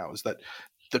Guyana right now is that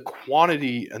the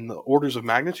quantity and the orders of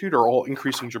magnitude are all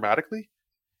increasing dramatically,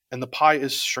 and the pie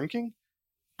is shrinking,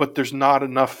 but there's not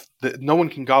enough that no one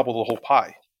can gobble the whole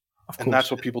pie. Of And that's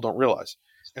course. what people don't realize.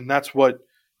 And that's what,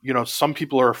 some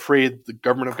people are afraid the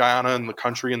government of Guyana and the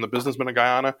country and the businessmen of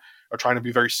Guyana are trying to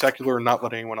be very secular and not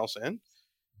let anyone else in.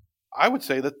 I would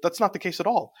say that that's not the case at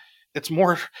all. It's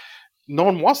more, no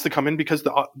one wants to come in because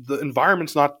the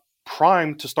environment's not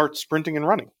primed to start sprinting and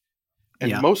running. And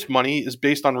Yeah. most money is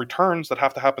based on returns that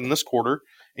have to happen this quarter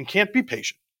and can't be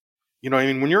patient.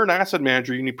 When you're an asset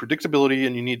manager, you need predictability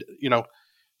and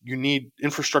you need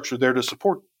infrastructure there to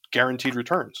support guaranteed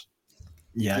returns.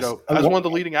 Yes. As one of the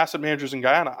leading asset managers in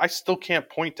Guyana, I still can't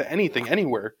point to anything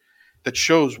anywhere that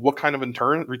shows what kind of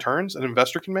returns an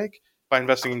investor can make by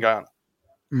investing in Guyana.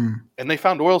 And they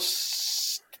found oil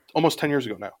almost 10 years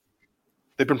ago now.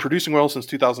 They've been producing oil since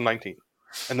 2019,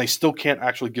 and they still can't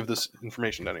actually give this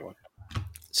information to anyone.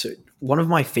 So one of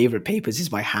my favorite papers is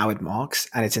by Howard Marks,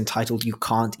 and it's entitled "You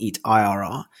Can't Eat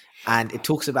IRR," and it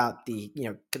talks about the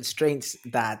constraints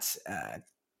that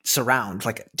surround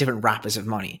like different wrappers of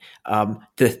money.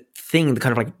 The thing, the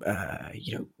kind of like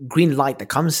green light that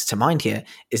comes to mind here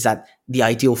is that the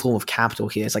ideal form of capital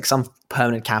here is like some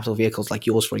permanent capital vehicles, like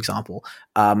yours, for example,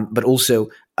 but also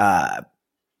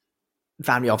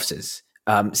family offices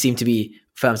seem to be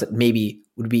firms that maybe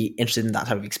would be interested in that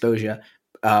type of exposure.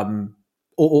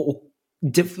 Or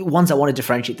ones that want to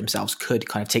differentiate themselves could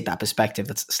kind of take that perspective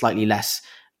that's slightly less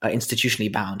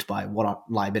institutionally bound by what our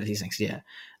liabilities next year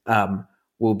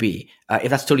will be.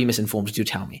 If that's totally misinformed, do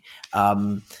tell me.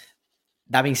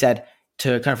 That being said,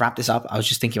 to kind of wrap this up, I was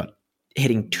just thinking about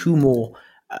hitting two more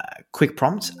quick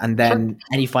prompts, and then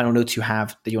any final notes you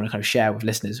have that you want to kind of share with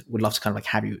listeners, would love to kind of like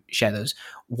have you share those.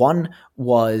 One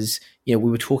was, we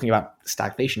were talking about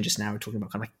stagflation just now. We're talking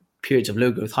about kind of like periods of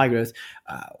low growth, high growth.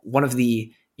 One of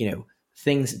the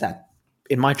things that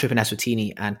in my trip in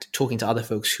Eswatini and talking to other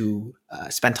folks who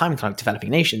spend time in kind of developing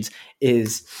nations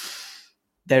is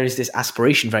there is this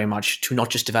aspiration very much to not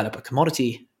just develop a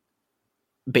commodity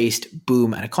based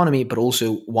boom and economy, but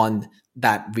also one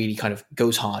that really kind of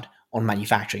goes hard on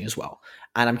manufacturing as well.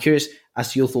 And I'm curious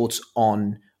as to your thoughts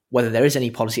on whether there is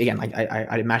any policy. Again,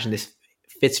 I imagine this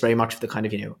fits very much with the kind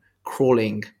of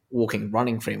crawling, walking,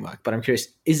 running framework. But I'm curious,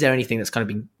 is there anything that's kind of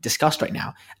being discussed right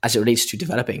now as it relates to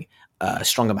developing a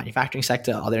stronger manufacturing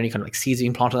sector? Are there any kind of like seeds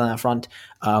being planted on that front?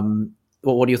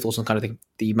 What are your thoughts on kind of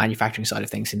the manufacturing side of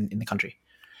things in the country?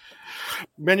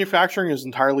 Manufacturing is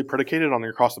entirely predicated on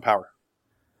your cost of power.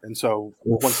 And so,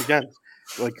 once again,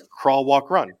 like crawl,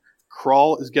 walk, run.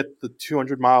 Crawl is get the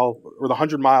 200-mile or the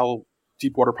 100-mile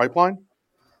deep water pipeline,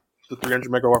 the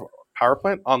 300 megawatt power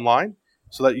plant online,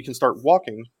 so that you can start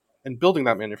walking and building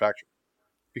that manufacturing.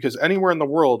 Because anywhere in the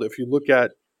world, if you look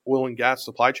at oil and gas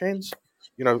supply chains,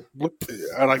 look,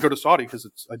 and I go to Saudi because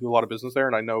I do a lot of business there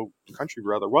and I know the country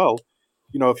rather well.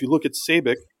 If you look at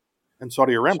SABIC and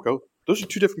Saudi Aramco, those are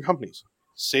two different companies.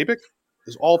 SABIC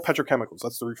is all petrochemicals.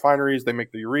 That's the refineries. They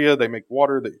make the urea. They make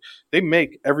water. They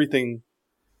make everything,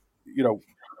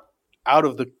 out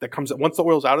of that comes once the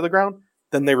oil's out of the ground.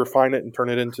 Then they refine it and turn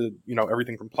it into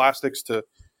everything from plastics to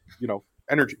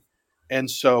energy. And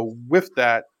so with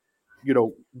that,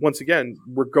 once again,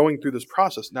 we're going through this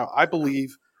process now. I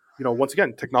believe once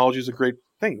again, technology is a great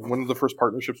thing. One of the first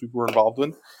partnerships we were involved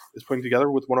in is putting together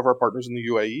with one of our partners in the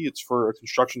UAE. It's for a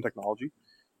construction technology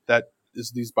that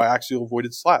is these biaxial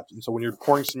voided slabs. And so when you're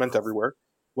pouring cement everywhere,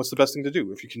 what's the best thing to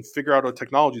do? If you can figure out a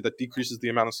technology that decreases the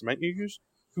amount of cement you use,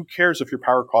 who cares if your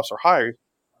power costs are high?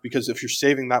 Because if you're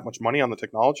saving that much money on the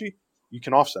technology, you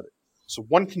can offset it. So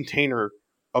one container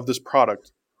of this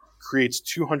product creates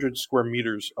 200 square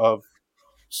meters of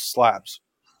slabs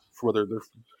for whether they're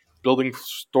building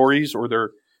stories or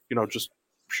they're, just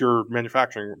pure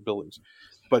manufacturing buildings.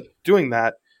 But doing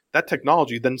that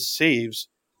technology then saves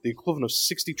the equivalent of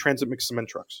 60 transit mixed cement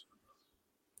trucks.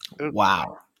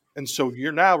 Wow. And so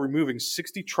you're now removing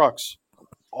 60 trucks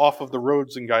off of the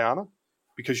roads in Guyana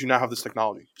because you now have this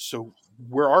technology. So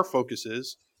where our focus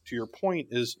is, to your point,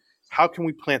 is how can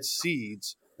we plant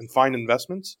seeds and find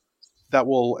investments that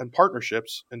will, and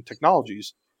partnerships and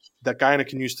technologies that Guyana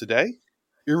can use today,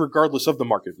 irregardless of the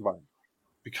market environment,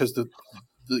 because the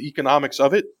economics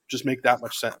of it just make that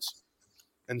much sense.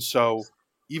 And so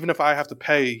even if I have to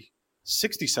pay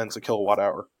 60 cents a kilowatt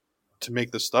hour to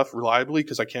make this stuff reliably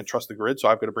because I can't trust the grid, so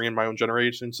I've got to bring in my own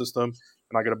generation system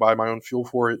and I got to buy my own fuel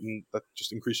for it, and that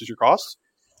just increases your costs.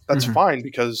 That's fine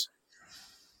because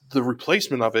the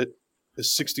replacement of it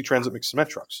is 60 transit mixed cement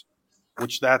trucks,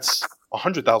 which that's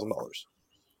 $100,000.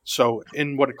 So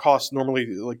in what it costs normally,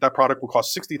 like that product will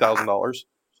cost $60,000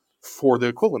 for the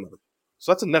equivalent of it.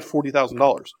 So that's a net $40,000.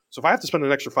 So if I have to spend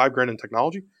an extra $5,000 in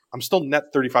technology, I'm still net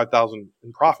 35,000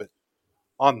 in profit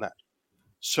on that.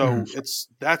 So Mhm.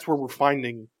 that's where we're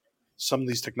finding some of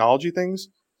these technology things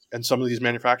and some of these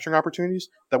manufacturing opportunities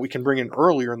that we can bring in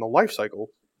earlier in the life cycle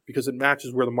because it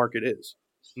matches where the market is.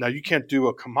 Now you can't do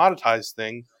a commoditized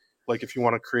thing like if you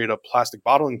want to create a plastic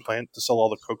bottling plant to sell all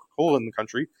the Coca-Cola in the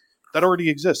country, that already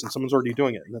exists and someone's already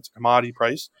doing it and that's a commodity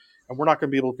price and we're not going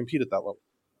to be able to compete at that level.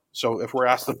 So if we're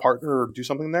asked to partner or do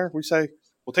something there, we say,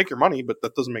 we'll take your money, but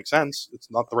that doesn't make sense. It's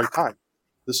not the right time.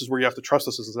 This is where you have to trust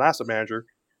us as an asset manager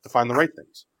to find the right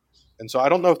things. And so I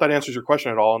don't know if that answers your question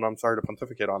at all, and I'm sorry to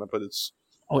pontificate on it, but it's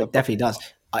Oh, it that's definitely does.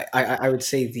 I would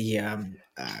say the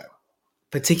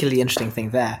particularly interesting thing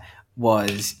there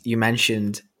was you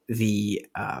mentioned the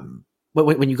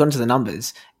when you got into the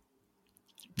numbers,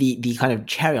 the kind of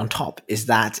cherry on top is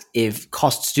that if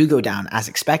costs do go down as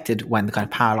expected when the kind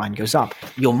of power line goes up,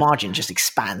 your margin just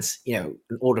expands, an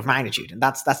order of magnitude, and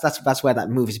that's where that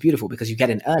move is beautiful because you get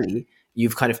in early,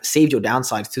 you've kind of saved your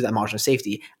downside through that margin of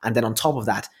safety, and then on top of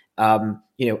that,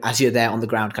 as you're there on the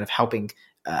ground, kind of helping,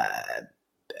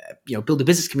 build a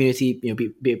business community,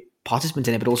 be a participant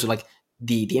in it, but also like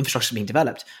the infrastructure being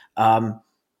developed.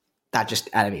 That just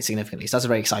elevates significantly. So that's a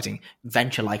very exciting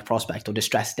venture-like prospect or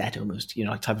distressed debt almost,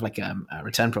 type of like a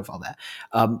return profile there.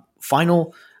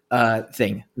 Final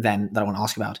thing then that I want to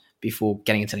ask about before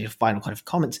getting into any final kind of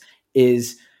comments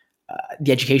is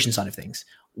the education side of things.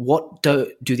 What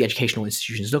do the educational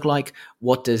institutions look like?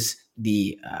 What does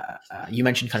you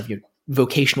mentioned kind of your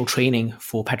vocational training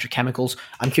for petrochemicals.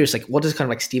 I'm curious, like what does kind of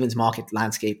like Stevens market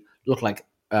landscape look like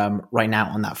right now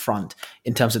on that front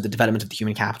in terms of the development of the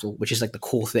human capital, which is like the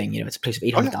core thing. It's a place of oh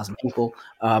yeah, 800,000 people.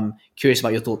 Curious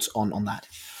about your thoughts on that.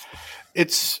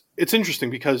 it's interesting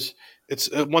because it's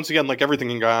once again like everything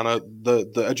in Guyana,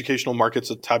 the educational market's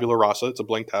a tabula rasa, it's a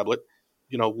blank tablet.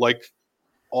 Like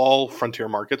all frontier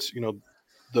markets,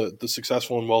 the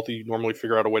successful and wealthy normally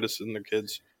figure out a way to send their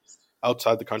kids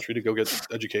outside the country to go get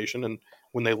education, and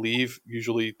when they leave,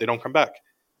 usually they don't come back.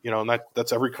 And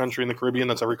that's every country in the Caribbean,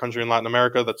 that's every country in Latin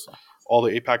America, that's all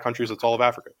the APAC countries, that's all of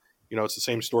Africa. It's the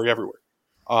same story everywhere.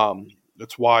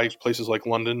 That's why places like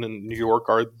London and New York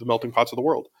are the melting pots of the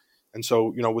world. And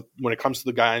so, when it comes to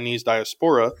the Guyanese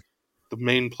diaspora, the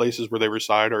main places where they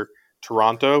reside are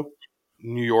Toronto,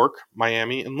 New York,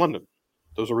 Miami, and London.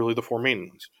 Those are really the four main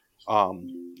ones.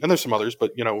 And there's some others,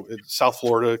 but South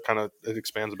Florida kind of it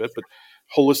expands a bit. But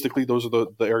holistically, those are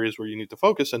the areas where you need to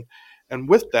focus. And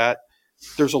with that,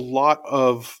 there's a lot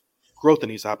of growth that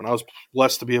needs to happen. I was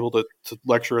blessed to be able to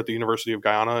lecture at the University of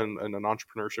Guyana in an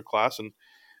entrepreneurship class, and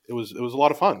it was a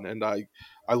lot of fun. And I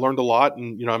learned a lot,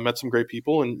 and I met some great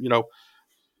people. And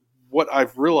what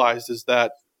I've realized is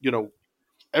that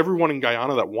everyone in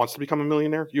Guyana that wants to become a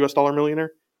millionaire, U.S. dollar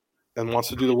millionaire, and wants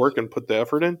to do the work and put the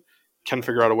effort in, can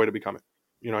figure out a way to become it.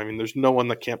 There's no one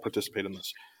that can't participate in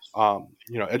this.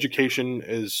 Education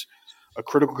is a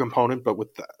critical component, but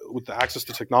with the access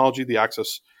to technology, the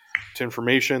access to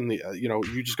information,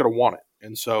 you just got to want it.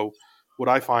 And so what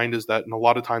I find is that in a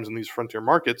lot of times in these frontier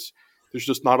markets, there's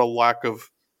just not a lack of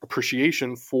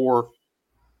appreciation for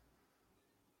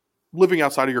living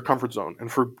outside of your comfort zone and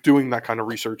for doing that kind of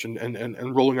research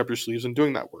and rolling up your sleeves and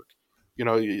doing that work.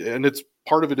 And it's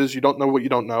part of it is you don't know what you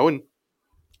don't know. And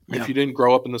if Yeah. you didn't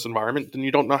grow up in this environment, then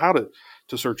you don't know how to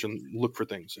search and look for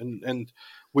things. And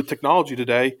with technology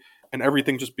today and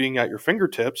everything just being at your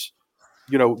fingertips,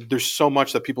 there's so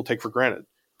much that people take for granted.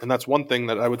 And that's one thing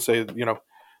that I would say,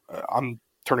 I'm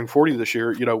turning 40 this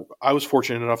year. I was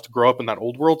fortunate enough to grow up in that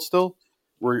old world still,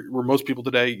 where most people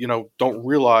today, don't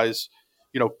realize,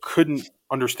 couldn't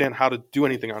understand how to do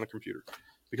anything on a computer.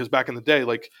 Because back in the day,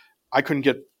 like I couldn't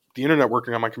get the internet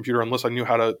working on my computer unless I knew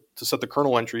how to set the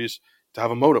kernel entries to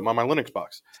have a modem on my Linux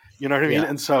box. You know what I mean? Yeah.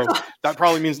 And so that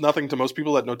probably means nothing to most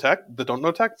people that don't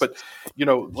know tech, but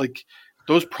like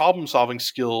those problem solving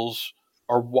skills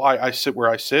are why I sit where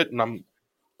I sit, and I'm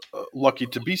lucky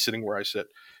to be sitting where I sit.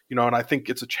 And I think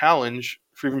it's a challenge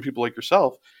for even people like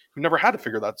yourself who never had to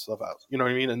figure that stuff out. You know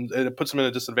what I mean? And it puts them in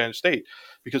a disadvantaged state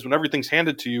because when everything's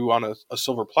handed to you on a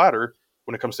silver platter,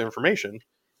 when it comes to information,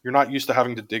 you're not used to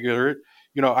having to dig at it.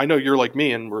 I know you're like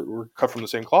me and we're cut from the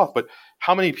same cloth, but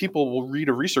how many people will read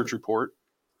a research report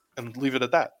and leave it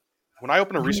at that? When I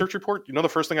open a research report, the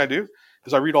first thing I do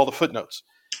is I read all the footnotes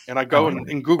and I go Oh,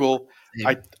 in Google,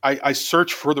 I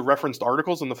search for the referenced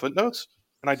articles in the footnotes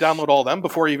and I download all of them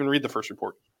before I even read the first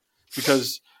report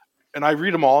and I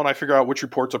read them all and I figure out which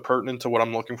reports are pertinent to what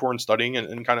I'm looking for and studying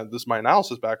and kind of this is my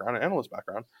analysis background and analyst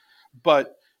background.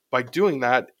 But by doing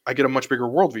that, I get a much bigger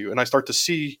worldview and I start to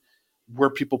see where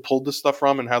people pulled this stuff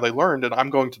from and how they learned. And I'm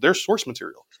going to their source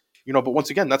material. But once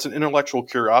again, that's an intellectual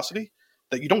curiosity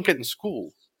that you don't get in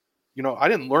school. I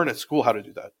didn't learn at school how to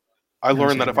do that. I No,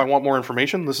 learned that certainly if I not. want more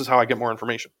information, this is how I get more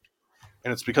information.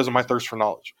 And it's because of my thirst for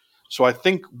knowledge. So I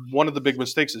think one of the big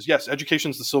mistakes is, yes,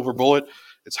 education is the silver bullet.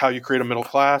 It's how you create a middle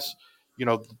class. You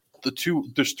know,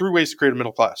 there's three ways to create a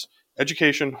middle class: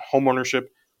 education, home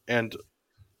ownership, and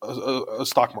a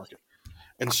stock market.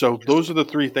 And so those are the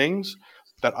three things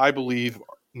that I believe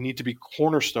need to be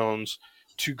cornerstones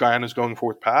to Guyana's going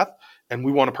forward path. And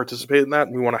we want to participate in that,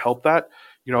 and we want to help that.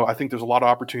 I think there's a lot of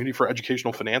opportunity for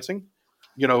educational financing,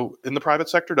 in the private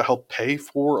sector to help pay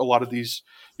for a lot of these,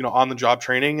 on the job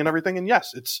training and everything. And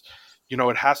yes,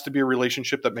 it has to be a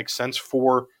relationship that makes sense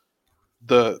for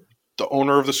the the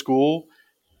owner of the school,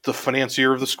 the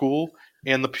financier of the school,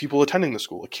 and the people attending the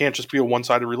school. It can't just be a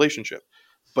one-sided relationship.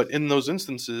 But in those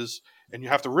instances, and you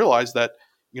have to realize that,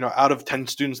 out of 10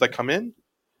 students that come in,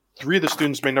 three of the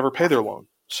students may never pay their loan.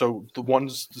 So the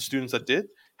students that did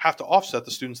have to offset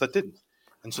the students that didn't.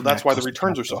 And so that's That why the cost of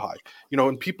returns are so capital. high.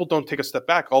 And people don't take a step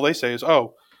back. All they say is,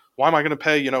 oh, why am I going to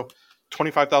pay,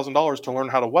 $25,000 to learn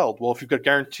how to weld? Well, if you've got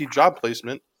guaranteed job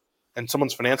placement and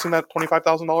someone's financing that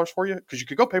 $25,000 for you, because you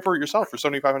could go pay for it yourself for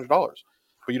 $7,500, but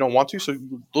you don't want to, so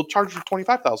they'll charge you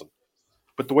 $25,000.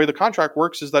 But the way the contract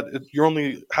works is that you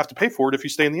only have to pay for it if you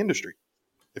stay in the industry.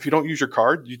 If you don't use your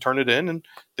card, you turn it in and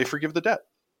they forgive the debt.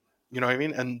 You know what I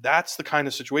mean? And that's the kind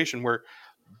of situation where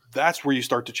that's where you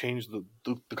start to change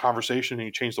the conversation, and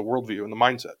you change the worldview and the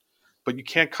mindset. But you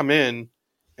can't come in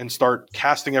and start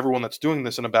casting everyone that's doing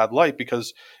this in a bad light,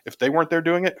 because if they weren't there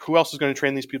doing it, who else is going to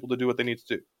train these people to do what they need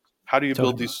to do? How do you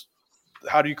build Totally. these?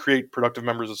 How do you create productive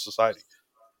members of society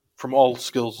from all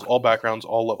skills, all backgrounds,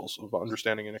 all levels of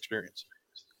understanding and experience?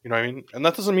 You know what I mean? And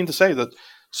that doesn't mean to say that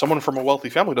someone from a wealthy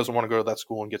family doesn't want to go to that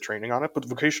school and get training on it. But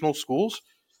vocational schools,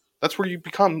 that's where you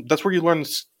learn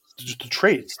the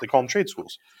trades. They call them trade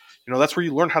schools. That's where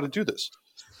you learn how to do this.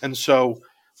 And so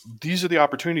these are the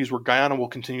opportunities where Guyana will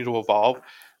continue to evolve,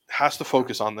 has to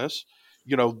focus on this.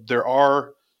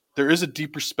 There is a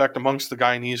deep respect amongst the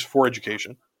Guyanese for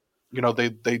education.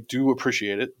 They do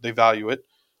appreciate it. They value it.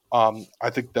 I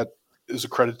think that is a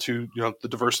credit to, the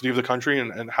diversity of the country,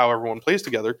 and how everyone plays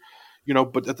together.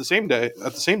 But at the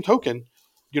same token,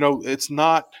 it's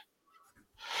not,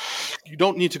 you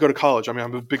don't need to go to college. I mean,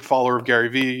 I'm a big follower of Gary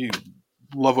Vee.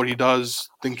 Love what he does.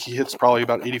 Think he hits probably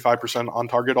about 85% on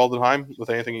target all the time with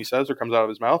anything he says or comes out of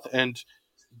his mouth. And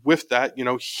with that,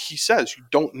 he says you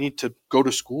don't need to go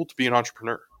to school to be an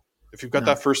entrepreneur. If you've got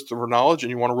No. that first knowledge and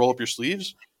you want to roll up your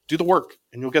sleeves, do the work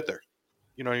and you'll get there.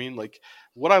 You know what I mean? Like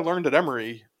what I learned at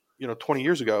Emory, 20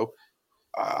 years ago,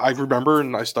 I remember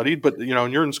and I studied, but,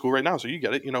 and you're in school right now, so you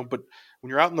get it, but when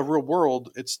you're out in the real world,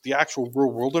 it's the actual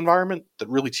real world environment that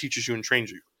really teaches you and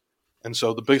trains you. And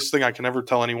so the biggest thing I can ever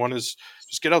tell anyone is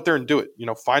just get out there and do it.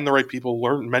 Find the right people,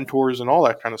 learn mentors, and all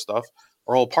that kind of stuff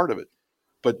are all part of it.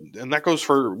 And that goes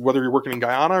for whether you're working in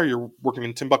Guyana or you're working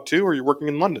in Timbuktu or you're working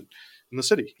in London, in the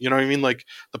city. You know what I mean? Like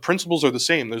the principles are the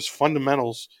same. There's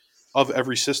fundamentals of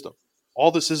every system.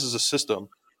 All this is a system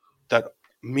that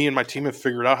me and my team have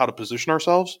figured out how to position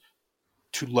ourselves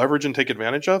to leverage and take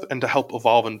advantage of and to help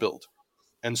evolve and build.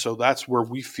 And so that's where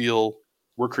we feel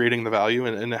we're creating the value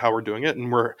and how we're doing it.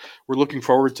 And we're looking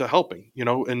forward to helping,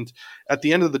 and at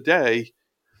the end of the day,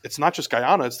 it's not just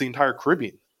Guyana, it's the entire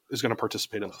Caribbean is going to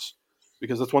participate in this,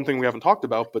 because that's one thing we haven't talked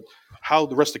about, but how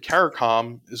the rest of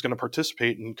CARICOM is going to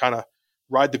participate and kind of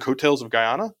ride the coattails of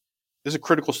Guyana is a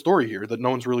critical story here that no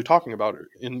one's really talking about.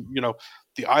 In,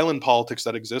 the island politics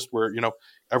that exist where,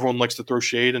 everyone likes to throw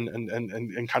shade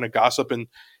and kind of gossip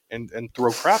and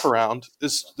throw crap around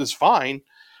is fine,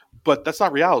 but that's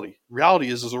not reality. Reality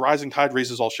is a rising tide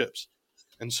raises all ships.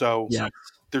 And so Yeah.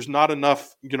 there's not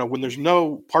enough, when there's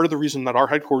no, part of the reason that our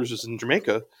headquarters is in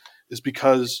Jamaica is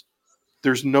because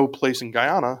there's no place in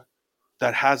Guyana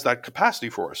that has that capacity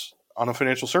for us on a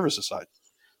financial services side.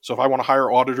 So if I want to hire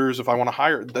auditors, if I want to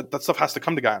hire, that stuff has to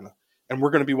come to Guyana. And we're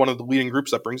going to be one of the leading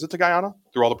groups that brings it to Guyana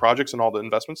through all the projects and all the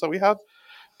investments that we have.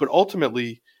 But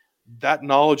ultimately, that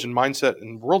knowledge and mindset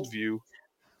and worldview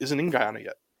isn't in Guyana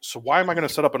yet. So why am I going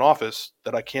to set up an office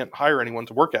that I can't hire anyone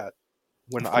to work at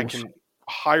when Of I course. can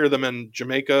hire them in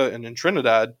Jamaica and in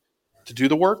Trinidad to do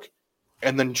the work,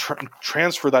 and then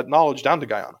transfer that knowledge down to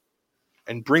Guyana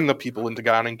and bring the people into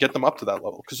Guyana and get them up to that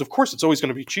level? Because of course it's always going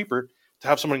to be cheaper to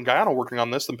have someone in Guyana working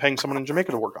on this than paying someone in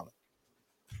Jamaica to work on it.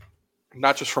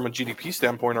 Not just from a GDP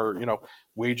standpoint or,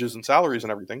 wages and salaries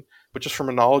and everything, but just from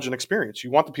a knowledge and experience.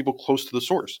 You want the people close to the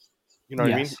source. You know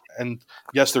what I mean? Yes. And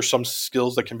yes, there's some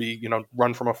skills that can be,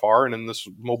 run from afar, and in this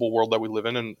mobile world that we live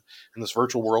in this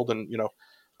virtual world, and,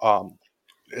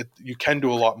 you can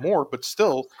do a lot more, but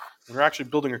still when you're actually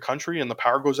building a country and the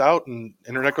power goes out and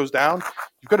internet goes down,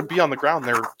 you've got to be on the ground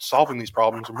there solving these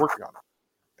problems and working on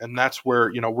it. And that's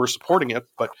where, we're supporting it,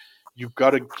 but you've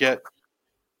got to get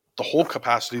the whole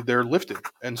capacity there lifted.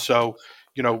 And so,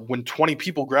 when 20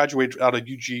 people graduate out of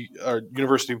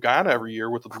University of Guyana every year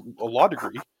with a law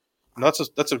degree, that's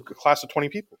a class of 20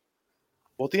 people.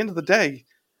 Well, at the end of the day,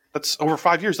 that's over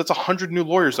 5 years. That's 100 new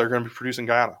lawyers that are going to be produced in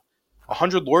Guyana.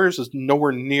 100 lawyers is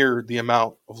nowhere near the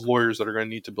amount of lawyers that are going to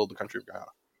need to build the country of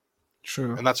Guyana.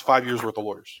 True. And that's 5 years worth of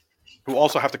lawyers who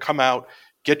also have to come out,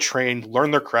 get trained,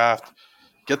 learn their craft,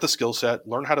 get the skill set,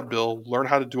 learn how to bill, learn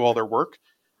how to do all their work.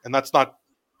 And that's not,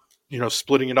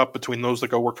 splitting it up between those that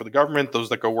go work for the government, those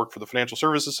that go work for the financial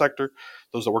services sector,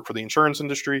 those that work for the insurance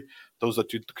industry, those that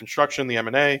do the construction, the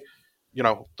M&A,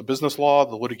 the business law,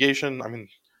 the litigation. I mean,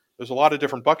 there's a lot of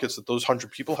different buckets that those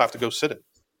 100 people have to go sit in.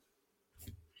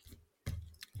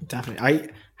 Definitely.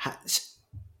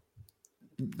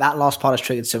 That last part has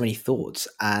triggered so many thoughts,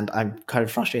 and I'm kind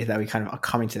of frustrated that we kind of are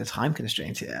coming to the time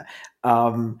constraint here.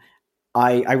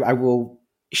 I will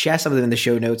share some of them in the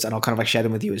show notes, and I'll kind of share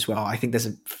them with you as well. I think there's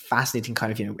a fascinating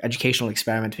kind of educational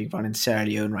experiment being run in Sierra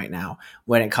Leone right now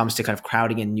when it comes to kind of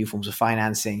crowding in new forms of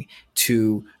financing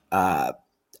to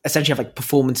essentially have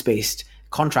performance-based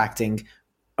contracting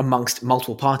amongst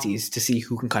multiple parties to see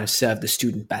who can kind of serve the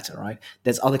student better, right?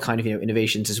 There's other kind of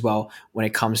innovations as well when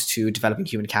it comes to developing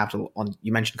human capital on,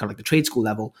 you mentioned kind of the trade school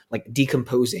level,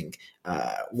 decomposing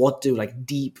what do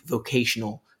deep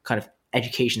vocational kind of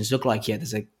educations look like here.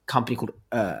 There's a company called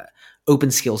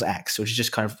Open Skills X, which is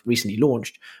just kind of recently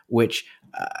launched, which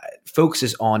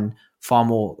focuses on far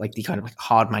more the kind of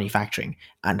hard manufacturing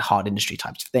and hard industry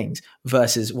types of things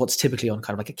versus what's typically on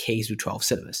kind of a K through 12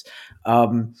 syllabus.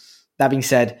 That being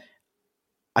said,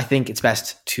 I think it's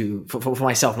best for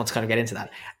myself not to kind of get into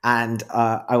that. And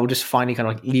I will just finally kind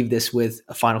of leave this with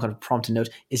a final kind of prompt and note.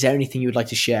 Is there anything you would like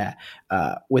to share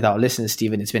with our listeners,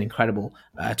 Stephen? It's been incredible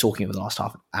talking over the last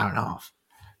hour and a half.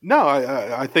 No,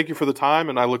 I thank you for the time,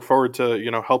 and I look forward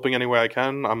to, helping any way I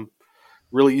can. I'm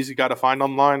really easy guy to find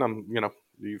online.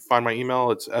 You find my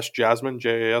email. It's sjasmin,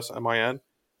 JASMIN,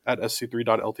 at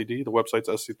sc3.ltd. The website's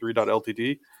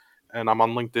sc3.ltd. And I'm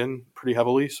on LinkedIn pretty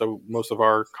heavily, so most of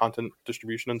our content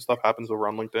distribution and stuff happens over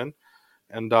on LinkedIn.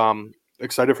 And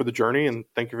excited for the journey, and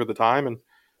thank you for the time, and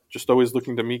just always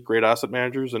looking to meet great asset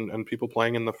managers and people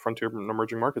playing in the frontier and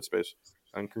emerging market space.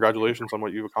 And congratulations on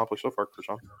what you've accomplished so far,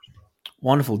 Krishan.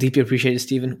 Wonderful. Deeply appreciated,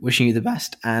 Stephen. Wishing you the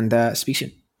best, and speak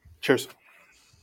soon. Cheers.